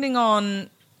depending on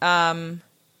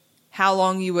how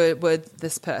long you were with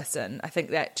this person. I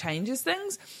think that changes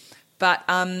things. But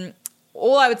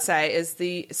all I would say is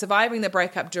surviving the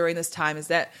breakup during this time is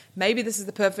that maybe this is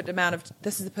the perfect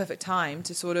time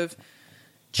to sort of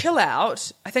chill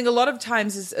out. I think a lot of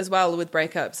times as well with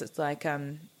breakups, it's like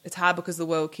it's hard because the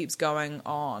world keeps going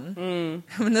on.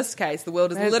 In this case, the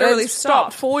world has literally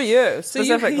stopped for you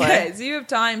specifically. So you have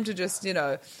time to just,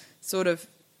 sort of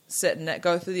sit in it,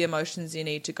 go through the emotions you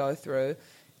need to go through,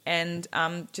 and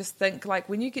just think like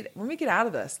when we get out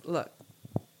of this, look,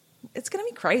 it's going to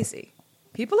be crazy.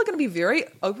 People are going to be very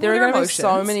open with their emotions. There are going to be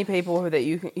so many people that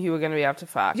you are going to be able to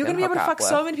fuck. You're going to be able to fuck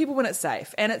so many people when it's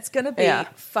safe, and it's going to be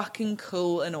fucking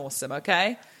cool and awesome.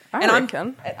 Okay. I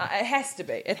reckon. It has to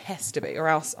be. It has to be, or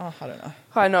else, I don't know.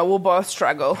 I know, we'll both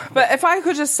struggle. But if I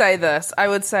could just say this, I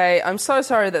would say, I'm so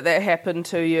sorry that happened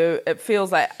to you. It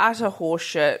feels like utter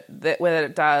horseshit that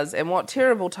it does, and what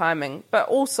terrible timing. But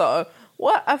also,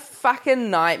 what a fucking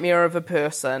nightmare of a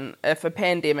person if a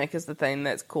pandemic is the thing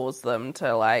that's caused them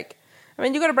to, like... I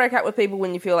mean, you've got to break up with people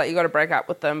when you feel like you've got to break up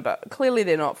with them, but clearly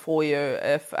they're not for you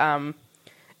if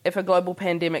a global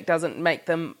pandemic doesn't make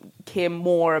them care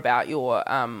more about your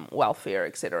welfare,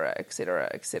 et cetera, et cetera,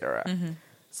 et cetera. Mm-hmm.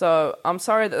 So I'm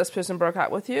sorry that this person broke up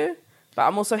with you, but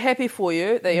I'm also happy for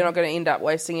you that you're not going to end up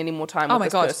wasting any more time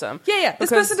with this person. Yeah.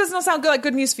 This person does not sound like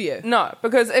good news for you. No,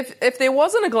 because if there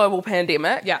wasn't a global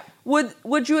pandemic,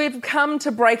 would you have come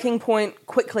to breaking point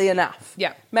quickly enough?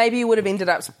 Yeah. Maybe you would have ended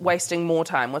up wasting more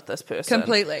time with this person.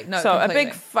 Completely. No, so completely. A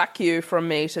big fuck you from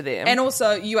me to them. And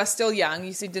also, you are still young.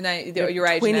 You said your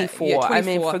age. 24. Yeah, 24. I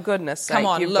mean, for goodness sake. Come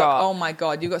on, look. Oh my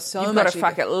God. You've got so much. You've got to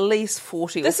fuck at least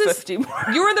 40 or 50 more.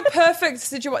 You're in the perfect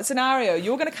scenario.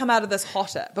 You're going to come out of this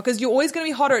hotter because you're always going to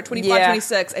be hotter at 25,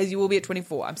 26 as you will be at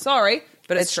 24. I'm sorry.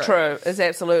 But it's true. It's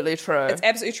absolutely true. It's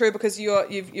absolutely true because you're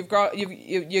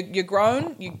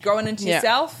grown. You're growing into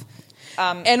yourself.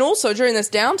 And also during this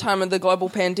downtime of the global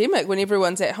pandemic, when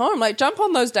everyone's at home, like jump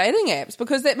on those dating apps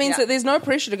because that means that there's no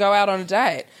pressure to go out on a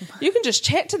date. You can just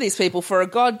chat to these people for a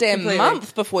goddamn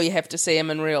month before you have to see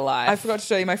them in real life. I forgot to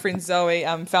show you. My friend Zoe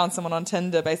found someone on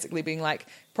Tinder, basically being like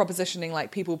propositioning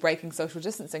like people breaking social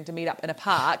distancing to meet up in a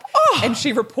park, and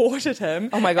she reported him.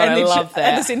 Oh my God, I love that.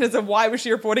 And the sentence of why was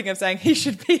she reporting him, saying he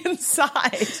should be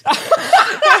inside.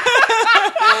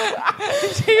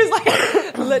 She was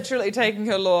like literally taking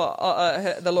the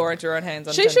law into her own hands.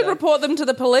 On she Tinder. should report them to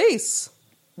the police.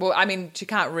 Well, I mean, she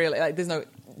can't really. Like, there's no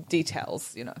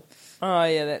details, Oh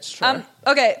yeah, that's true.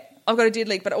 Okay, I've got a dead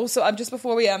leak, but also just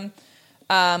before we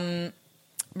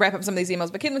wrap up some of these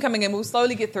emails, but keep them coming in. We'll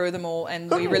slowly get through them all,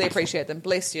 and we really appreciate them.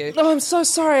 Bless you. Oh, I'm so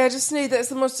sorry. I just need that's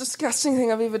the most disgusting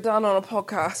thing I've ever done on a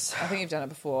podcast. I think you've done it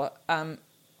before. I'm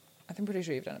pretty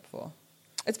sure you've done it before.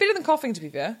 It's better than coughing, to be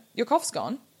fair. Your cough's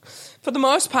gone. For the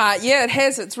most part, yeah, it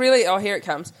has. It's really... Oh, here it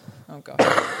comes. Oh, gosh.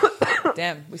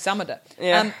 Damn, we summoned it.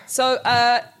 Yeah. So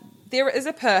there is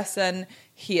a person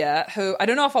here who... I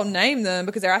don't know if I'll name them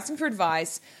because they're asking for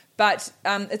advice, but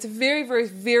it's a very, very,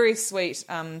 very sweet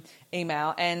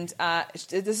email. And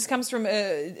this comes from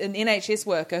an NHS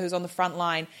worker who's on the front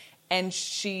line, and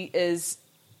she is...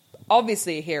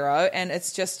 obviously a hero, and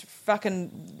it's just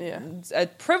fucking a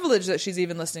privilege that she's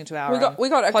even listening to our we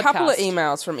got a podcast. couple of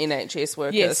emails from NHS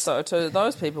workers, yes. So to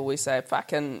those people we say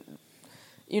fucking,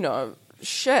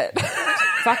 shit.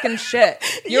 Fucking shit.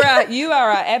 You are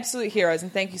our absolute heroes,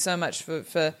 and thank you so much for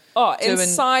doing and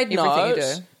side note, you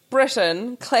do.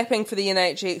 Britain clapping for the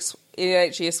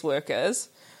NHS workers.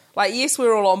 Like, yes,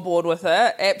 we're all on board with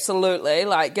it, absolutely,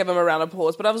 like, give him a round of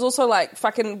applause. But I was also like,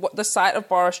 fucking, the sight of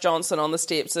Boris Johnson on the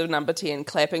steps of Number 10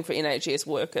 clapping for NHS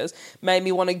workers made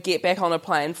me want to get back on a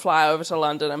plane, fly over to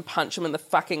London and punch him in the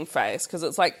fucking face. Because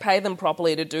it's like, pay them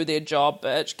properly to do their job,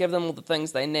 bitch. Give them all the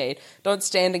things they need. Don't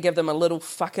stand and give them a little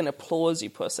fucking applause, you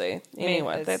pussy.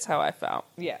 Anyway, that's how I felt.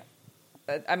 Yeah.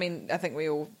 I mean, I think we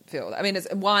all feel... I mean, it's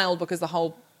wild because the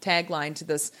whole tagline to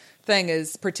this thing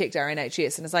is protect our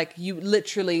NHS, and it's like you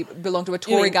literally belong to a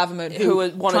Tory government who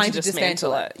wanted trying to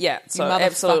dismantle it. Yeah, so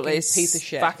absolutely piece of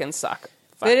shit, fucking suck.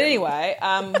 But anyway,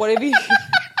 whatever you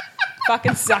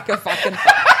fucking sucker, fucking.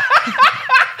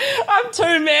 I'm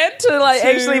too mad to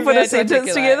actually put a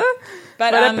sentence together.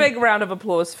 But a big round of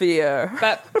applause for you.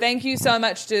 But thank you so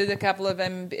much to the couple of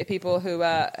people who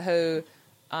are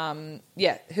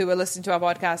listening to our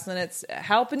podcast, and it's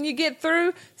helping you get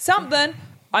through something.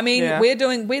 I mean,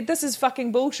 this is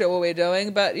fucking bullshit what we're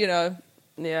doing, but we're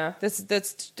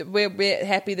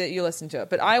happy that you listen to it.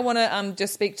 But I want to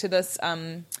just speak to this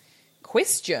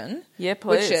question, yeah,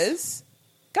 please. which is,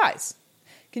 guys,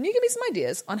 can you give me some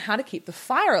ideas on how to keep the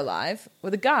fire alive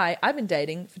with a guy I've been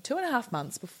dating for 2.5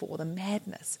 months before the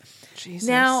madness? Jesus.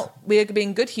 Now, we're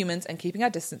being good humans and keeping our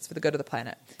distance for the good of the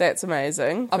planet. That's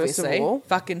amazing, Obviously, first of all.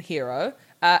 fucking hero.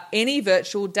 Any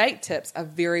virtual date tips are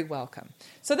very welcome.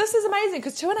 So this is amazing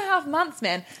because 2.5 months,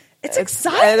 man, it's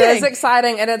exciting. It is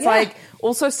exciting, and it's Yeah. like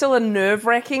also still a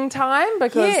nerve-wracking time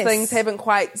because Yes. things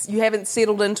you haven't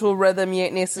settled into a rhythm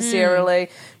yet necessarily.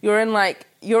 You're in like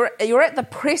you're at the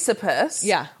precipice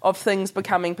Yeah. of things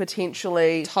becoming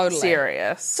potentially Totally.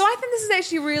 serious. So I think this is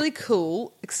actually a really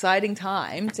cool, exciting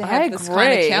time to I have this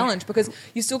kind of agree. challenge because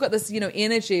you still got this,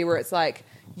 energy where it's like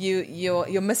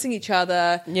you're missing each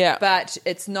other, Yeah. but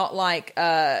it's not like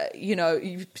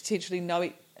you potentially know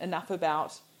enough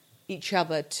about each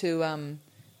other to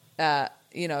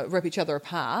rip each other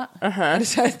apart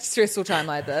at a stressful time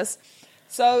like this.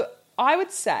 So I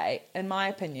would say, in my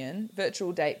opinion,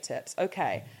 virtual date tips.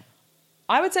 Okay,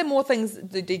 I would say more things,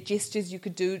 the gestures you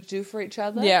could do for each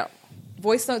other. Yeah.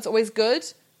 Voice notes are always good.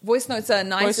 Voice notes are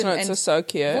nice. Voice notes are so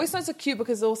cute. Voice notes are cute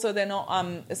because also they're not.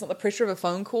 It's not the pressure of a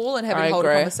phone call and having I to hold a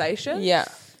agree. conversation. Yeah.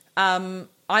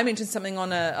 I mentioned something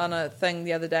on a thing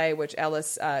the other day, which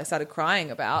Alice started crying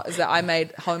about, is that I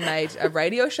made homemade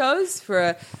radio shows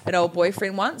for an old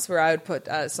boyfriend once, where I would put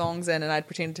songs in and I'd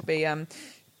pretend to be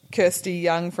Kirsty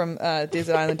Young from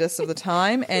Desert Island Discs of the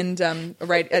time, and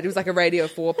it was like a Radio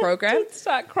 4 program. Don't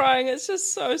start crying. It's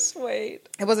just so sweet.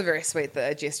 It was a very sweet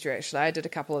gesture, actually. I did a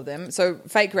couple of them. So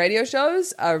fake radio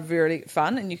shows are really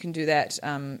fun, and you can do that.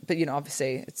 But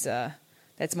obviously,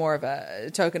 that's more of a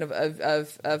token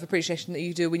of appreciation that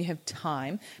you do when you have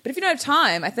time. But if you don't have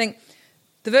time, I think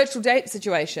the virtual date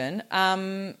situation.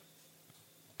 I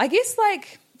guess I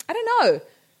don't know.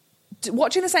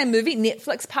 Watching the same movie,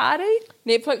 Netflix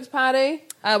Party,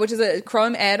 which is a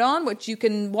Chrome add-on, which you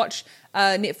can watch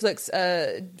Netflix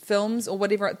films or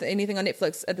whatever, anything on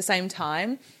Netflix at the same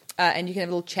time, and you can have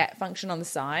a little chat function on the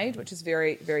side, which is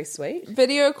very, very sweet.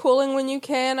 Video calling when you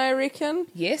can, I reckon.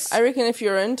 Yes. I reckon if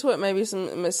you're into it, maybe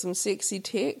some sexy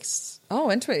texts.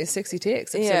 Oh, into it, sexy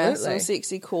text, absolutely. Yeah, some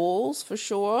sexy calls for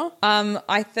sure.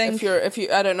 I think if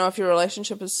you, I don't know if your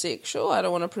relationship is sexual. I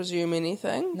don't want to presume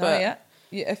anything.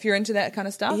 If you're into that kind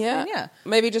of stuff, then yeah.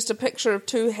 Maybe just a picture of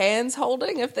two hands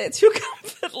holding, if that's your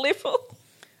comfort level.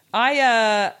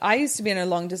 I used to be in a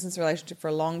long distance relationship for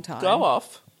a long time. Go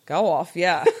off,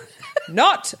 yeah.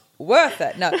 Not worth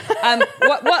it. No.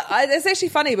 It's actually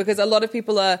funny because a lot of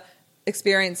people are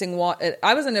experiencing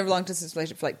I was in a long distance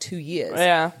relationship for 2 years.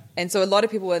 Yeah. And so a lot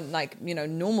of people in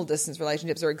normal distance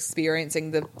relationships are experiencing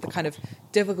the kind of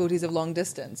difficulties of long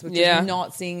distance, which is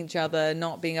not seeing each other,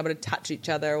 not being able to touch each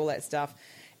other, all that stuff.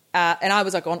 And I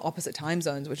was on opposite time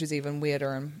zones, which is even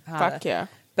weirder and harder. Fuck yeah.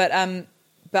 But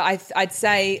I'd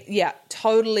say,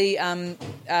 totally. Hello?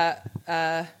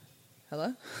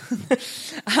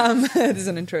 There's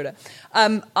an intruder.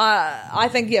 I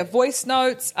think, voice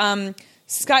notes,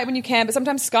 Skype when you can, but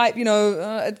sometimes Skype,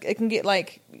 it can get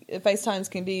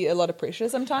FaceTimes can be a lot of pressure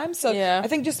sometimes. So I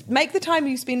think just make the time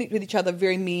you spend with each other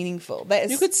very meaningful.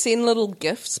 You could send little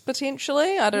gifts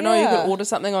potentially. I don't know. You could order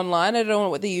something online. I don't know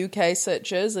what the UK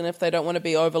sitch is, and if they don't want to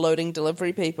be overloading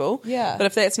delivery people. Yeah. But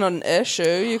if that's not an issue,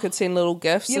 you could send little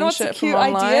gifts You know and what's a shit cute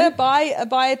from online. idea?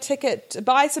 Buy a ticket.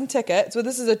 Buy some tickets. Well,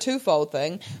 this is a twofold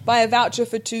thing. Buy a voucher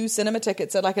for 2 cinema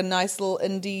tickets at a nice little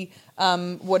indie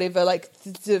whatever,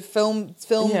 the film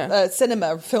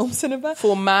cinema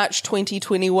For March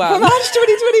 2021. for March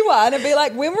 2021, and be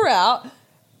when we're out,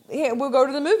 we'll go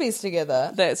to the movies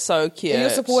together. That's so cute. And you're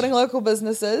supporting local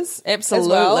businesses. Absolutely. As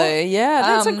well. Yeah,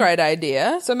 that's a great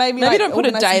idea. So maybe don't put a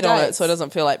organise some date on it dates. so it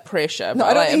doesn't feel like pressure. No, but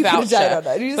I don't think a you voucher. put a date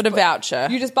on it. You just But a voucher.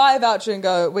 You just buy a voucher and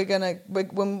go.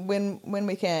 When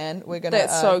we can, we're gonna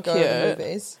That's so go to the cute.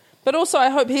 movies. But also, I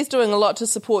hope he's doing a lot to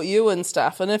support you and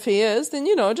stuff. And if he is, then,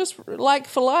 just like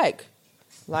for like.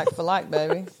 Like for like,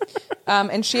 baby.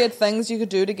 And shared things you could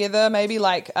do together, maybe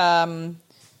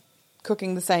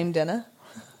cooking the same dinner.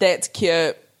 That's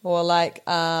cute. Or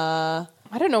I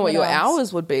don't know what your else?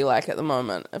 hours would be like at the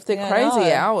moment. If they're Yeah, I crazy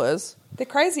know. hours. They're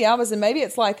crazy hours, and maybe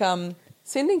it's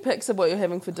Sending pics of what you're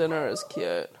having for dinner is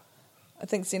cute. I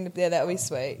think that would be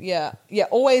sweet. Yeah.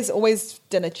 Always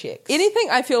dinner checks. Anything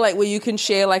I feel like where you can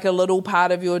share a little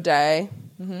part of your day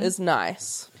is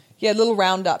nice. Yeah, little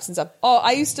roundups and stuff. Oh,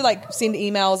 I used to send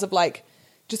emails of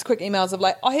just quick emails of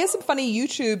oh, here's some funny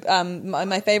YouTube,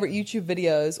 my favorite YouTube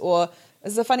videos, or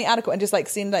this is a funny article, and just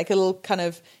send a little kind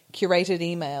of curated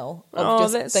email of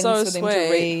just that's things so for them sweet.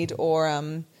 to read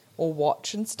or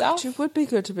watch and stuff. It would be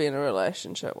good to be in a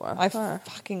relationship with. I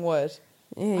fucking would.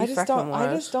 Yeah, you I just fucking don't. I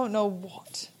would. just don't know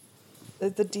what.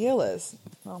 the deal is.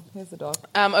 Oh, here's the dog.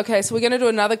 Okay, so we're going to do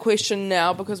another question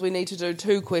now because we need to do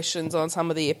 2 questions on some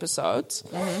of the episodes.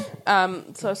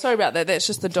 So sorry about that. That's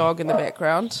just the dog in the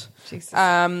background. Jesus.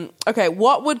 Okay,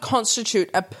 what would constitute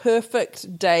a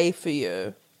perfect day for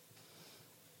you?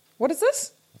 What is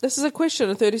this? This is a question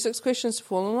of 36 questions to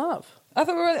fall in love. I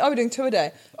thought we're doing 2 a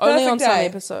day. Only Perfect on some day.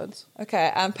 episodes.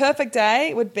 Okay, perfect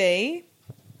day would be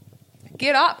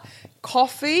get up,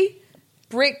 coffee,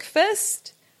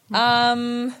 breakfast,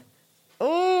 then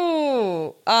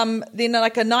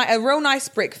like a real nice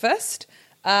breakfast.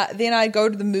 Then I'd go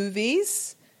to the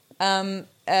movies.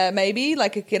 Maybe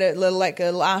get a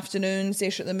little afternoon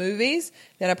session at the movies.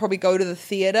 Then I'd probably go to the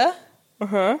theater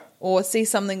or see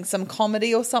some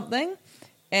comedy or something.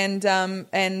 And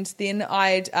then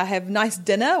I'd have nice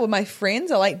dinner with my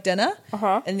friends. I like dinner.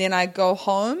 And then I'd go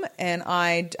home and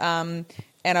I'd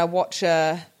watch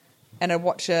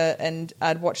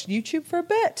YouTube for a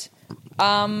bit.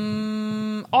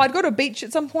 I'd go to a beach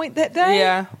at some point that day.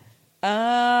 Yeah.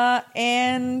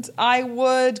 And I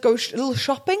would go a little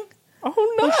shopping.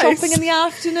 Oh, nice. Go shopping in the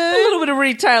afternoon. A little bit of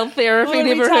retail therapy.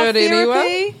 Never heard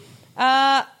anyone.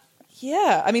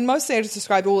 Yeah. I mean, mostly I just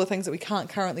described all the things that we can't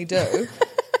currently do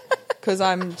because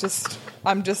I'm just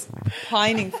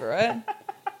pining for it.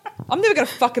 I'm never going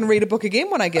to fucking read a book again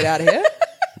when I get out of here.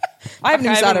 I haven't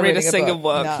even started read a reading single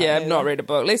book. No, I've not read a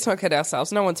book. Let's not kid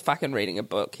ourselves. No one's fucking reading a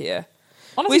book here.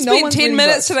 Honestly, We no spent one's 10 reading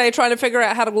minutes books. today trying to figure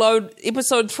out how to load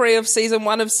episode 3 of season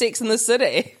 1 of Sex and the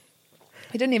City.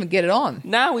 He didn't even get it on.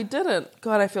 No, we didn't.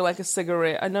 God, I feel like a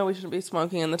cigarette. I know we shouldn't be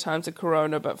smoking in the times of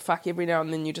Corona, but fuck, every now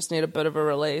and then you just need a bit of a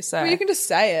release. Eh? Well, you can just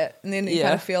say it, and then you Yeah.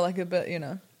 kind of feel like a bit, Yeah,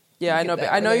 you I get know. that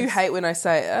But I know you release. hate when I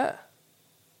say it.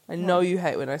 I know you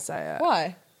hate when I say it.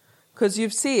 Why? Because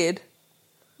you've said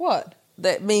What?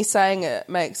 that me saying it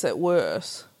makes it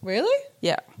worse. Really?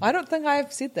 Yeah. I don't think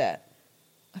I've said that.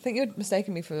 I think you're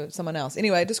mistaking me for someone else.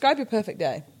 Anyway, describe your perfect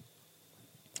day.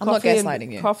 I'm not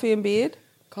gaslighting you. Coffee in bed?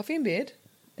 Coffee in bed?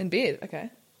 In bed, okay.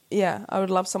 Yeah, I would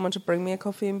love someone to bring me a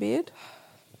coffee in bed.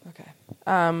 Okay.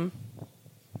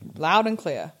 Loud and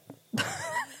clear.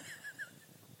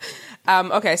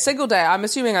 Okay, single day. I'm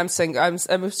assuming I'm single.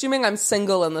 I'm assuming I'm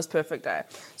single in this perfect day.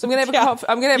 So I'm gonna have a coffee.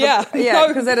 I'm gonna have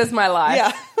because that is my life.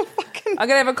 Yeah. I'm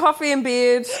gonna have a coffee in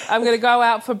bed. I'm gonna go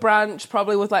out for brunch,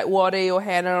 probably with like Waddy or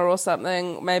Hannah or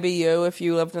something. Maybe you, if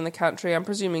you lived in the country. I'm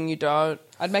presuming you don't.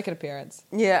 I'd make an appearance.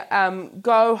 Yeah.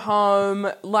 Go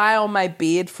home, lie on my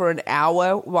bed for an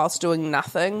hour whilst doing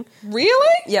nothing.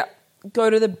 Really? Yeah. Go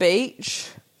to the beach.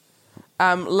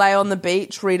 Lay on the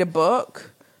beach, read a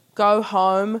book. Go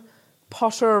home,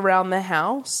 potter around the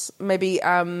house. Maybe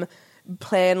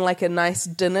plan like a nice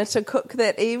dinner to cook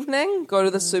that evening. Go to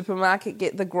the supermarket,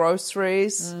 get the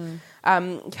groceries.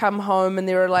 Come home and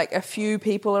there are like a few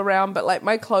people around, but like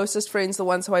my closest friends, the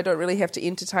ones who I don't really have to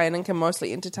entertain and can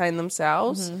mostly entertain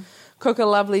themselves. Cook a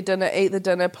lovely dinner, eat the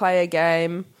dinner, play a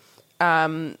game,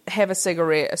 have a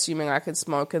cigarette, assuming I can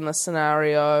smoke in this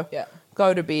scenario. Yeah.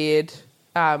 Go to bed,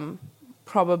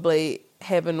 probably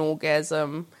have an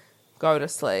orgasm, go to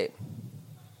sleep.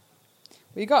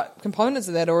 Well, you got components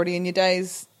of that already in your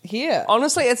days here.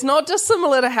 Honestly, it's not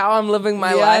dissimilar to how I'm living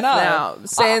my Yeah, I life know. now.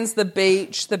 Sans the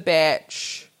beach, the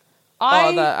batch.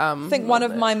 I think one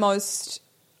of my most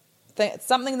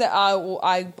something that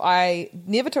I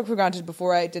never took for granted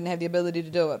before. I didn't have the ability to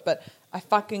do it, but I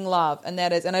fucking love, and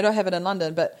that is, and I don't have it in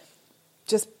London, but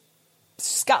just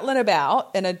scuttling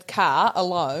about in a car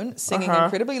alone, singing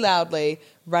incredibly loudly,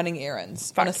 running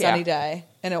errands on a sunny day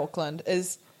in Auckland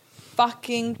is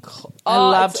fucking. I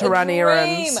love it's to a run dream.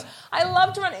 errands. I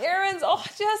love to run errands.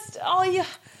 Yeah.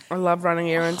 I love running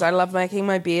errands. I love making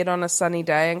my bed on a sunny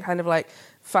day and kind of like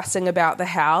fussing about the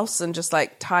house and just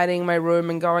like tidying my room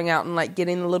and going out and like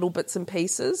getting the little bits and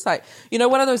pieces. Like, you know,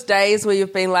 one of those days where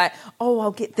you've been like, oh,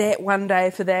 I'll get that one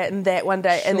day for that and that one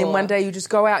day. And then one day you just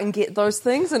go out and get those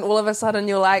things and all of a sudden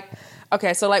you're like,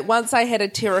 okay, so like once I had a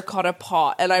terracotta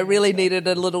pot and I really needed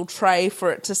a little tray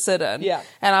for it to sit in. Yeah.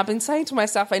 And I've been saying to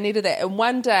myself I needed that. And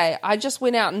one day I just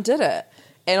went out and did it.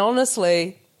 And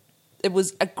honestly, it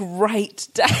was a great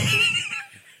day.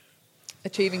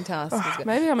 Achieving tasks. is good.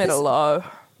 Maybe I'm at a low.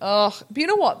 Oh, but you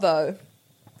know what though?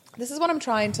 This is what I'm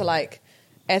trying to like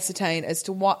ascertain as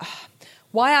to why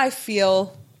I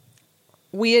feel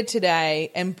weird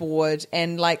today and bored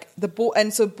and like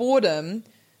and so boredom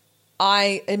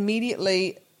I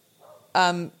immediately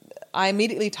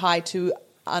tie to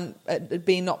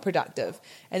being not productive,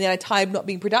 and then I tie not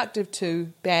being productive to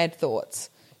bad thoughts.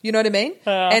 You know what I mean?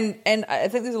 And I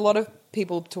think there's a lot of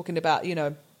people talking about, you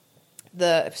know,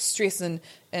 the stress and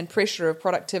pressure of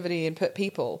productivity and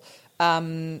people.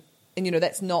 And, you know,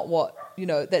 that's not what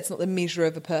that's not the measure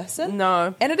of a person.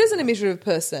 No. And it isn't a measure of a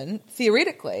person,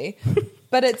 theoretically,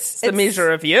 but it's the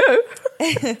measure of you.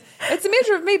 It's a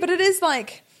measure of me, but it is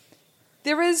like,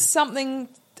 there is something,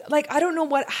 like, I don't know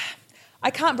what,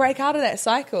 I can't break out of that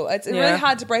cycle. It's really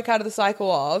hard to break out of the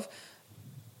cycle of,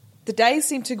 the days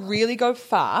seem to really go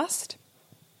fast,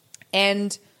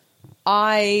 and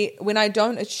when I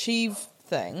don't achieve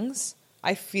things,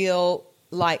 I feel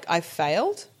like I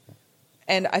failed,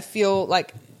 and I feel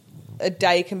like a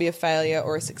day can be a failure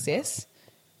or a success.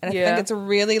 And I think it's a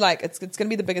really, like, it's going to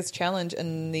be the biggest challenge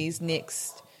in these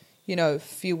next,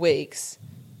 few weeks,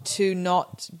 to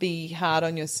not be hard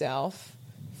on yourself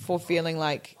for feeling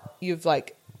like you've,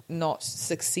 like, not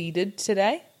succeeded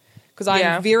today. Because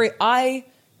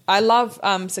I love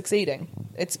succeeding.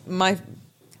 It's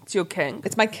your kink.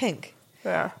 It's my kink.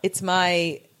 Yeah. It's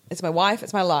my wife.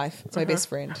 It's my life. It's my best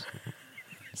friend.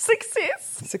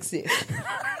 Success.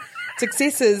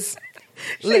 Success is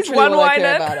She's literally one all I wine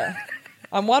care in. about her.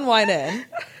 I'm one wine in,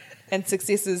 and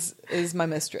success is my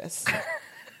mistress.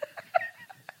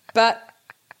 But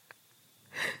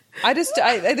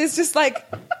it's just like,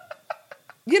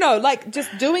 like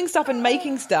just doing stuff and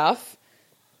making stuff.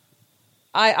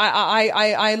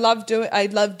 I love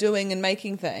doing and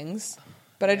making things,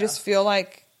 but I just feel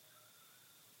like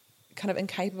kind of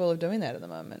incapable of doing that at the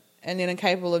moment, and then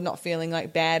incapable of not feeling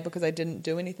like bad because I didn't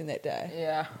do anything that day.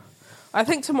 Yeah. I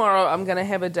think tomorrow I'm going to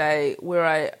have a day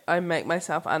where I make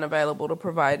myself unavailable to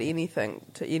provide anything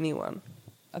to anyone.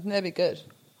 I think that'd be good.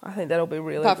 I think that'll be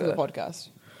really Apart good. from the podcast.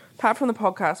 Apart from the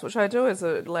podcast, which I do as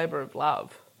a labour of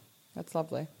love. That's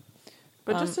lovely.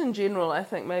 But just in general, I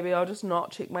think maybe I'll just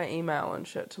not check my email and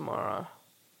shit tomorrow.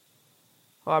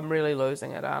 Oh, I'm really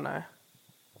losing it, aren't I?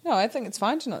 No, I think it's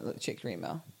fine to not check your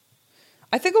email.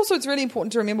 I think also it's really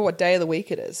important to remember what day of the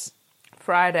week it is.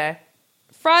 Friday.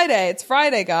 It's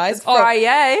Friday, guys. It's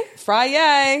Friday.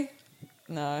 Friday.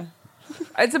 No.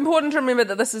 It's important to remember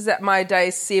that this is at my day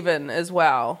 7 as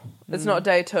well. It's not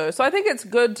day 2. So I think it's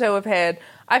good to have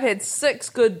I've had 6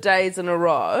 good days in a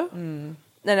row. And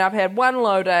I've had 1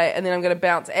 low day, and then I'm going to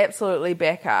bounce absolutely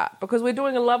back up because we're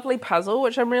doing a lovely puzzle,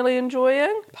 which I'm really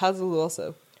enjoying. Puzzle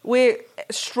also. We're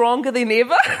stronger than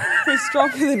ever. We're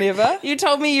stronger than ever. You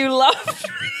told me you loved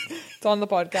It's on the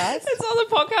podcast. It's on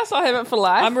the podcast. I have it for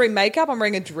life. I'm wearing makeup. I'm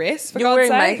wearing a dress. You're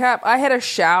wearing makeup. I had a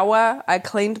shower. I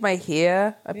cleaned my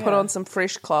hair. I put on some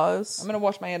fresh clothes. I'm going to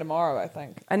wash my hair tomorrow, I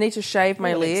think. I need to shave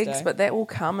my Next legs, day. but that will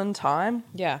come in time.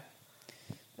 Yeah.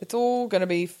 It's all going to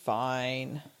be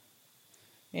fine.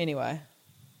 Anyway.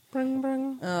 Bring,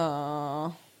 bring.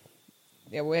 Oh.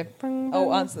 Yeah, we're... Bring, bring.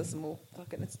 Oh, answer this and we'll...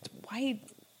 Fucking... It's way...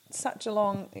 Such a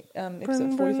long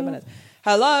episode, 45 minutes.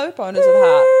 Hello, boners of the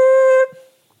heart.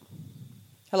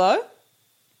 Hello?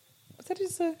 What's that you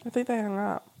say? I think they hung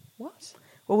up. What?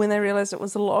 Well, when they realised it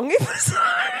was a long episode.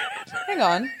 Hang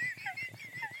on.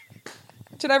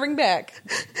 Should I ring back?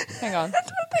 Hang on. I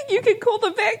don't think you can call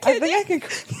them back, I can think I can...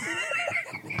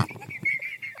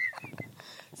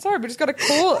 Sorry, but just got a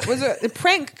call. Was it a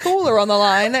prank caller on the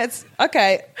line? That's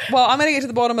okay. Well, I'm going to get to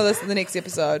the bottom of this in the next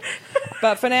episode.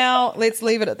 But for now, let's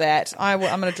leave it at that. I'm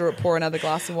going to pour another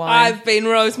glass of wine. I've been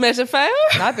Rose Matafeo.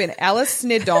 And I've been Alice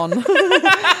Snedon.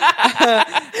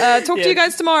 Talk to you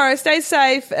guys tomorrow. Stay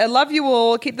safe. Love you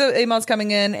all. Keep the emails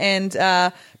coming in and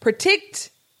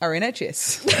protect our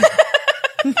NHS.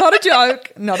 Not a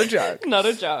joke. Not a joke. Not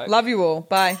a joke. Love you all.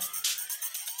 Bye.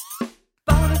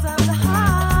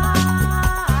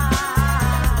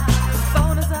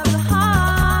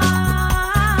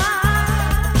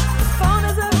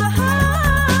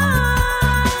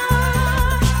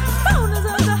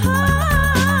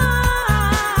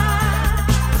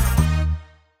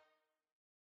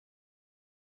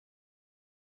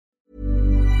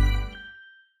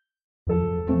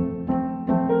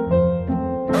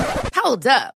 Hold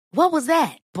up. What was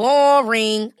that?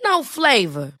 Boring. No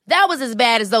flavor. That was as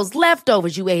bad as those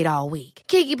leftovers you ate all week.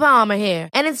 Keke Palmer here,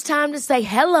 and it's time to say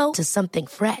hello to something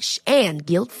fresh and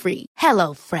guilt-free.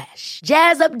 Hello Fresh.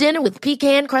 Jazz up dinner with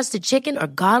pecan-crusted chicken or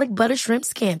garlic butter shrimp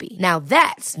scampi. Now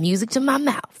that's music to my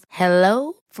mouth.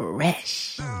 Hello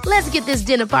Fresh. Let's get this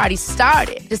dinner party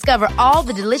started. Discover all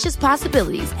the delicious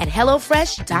possibilities at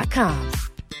HelloFresh.com.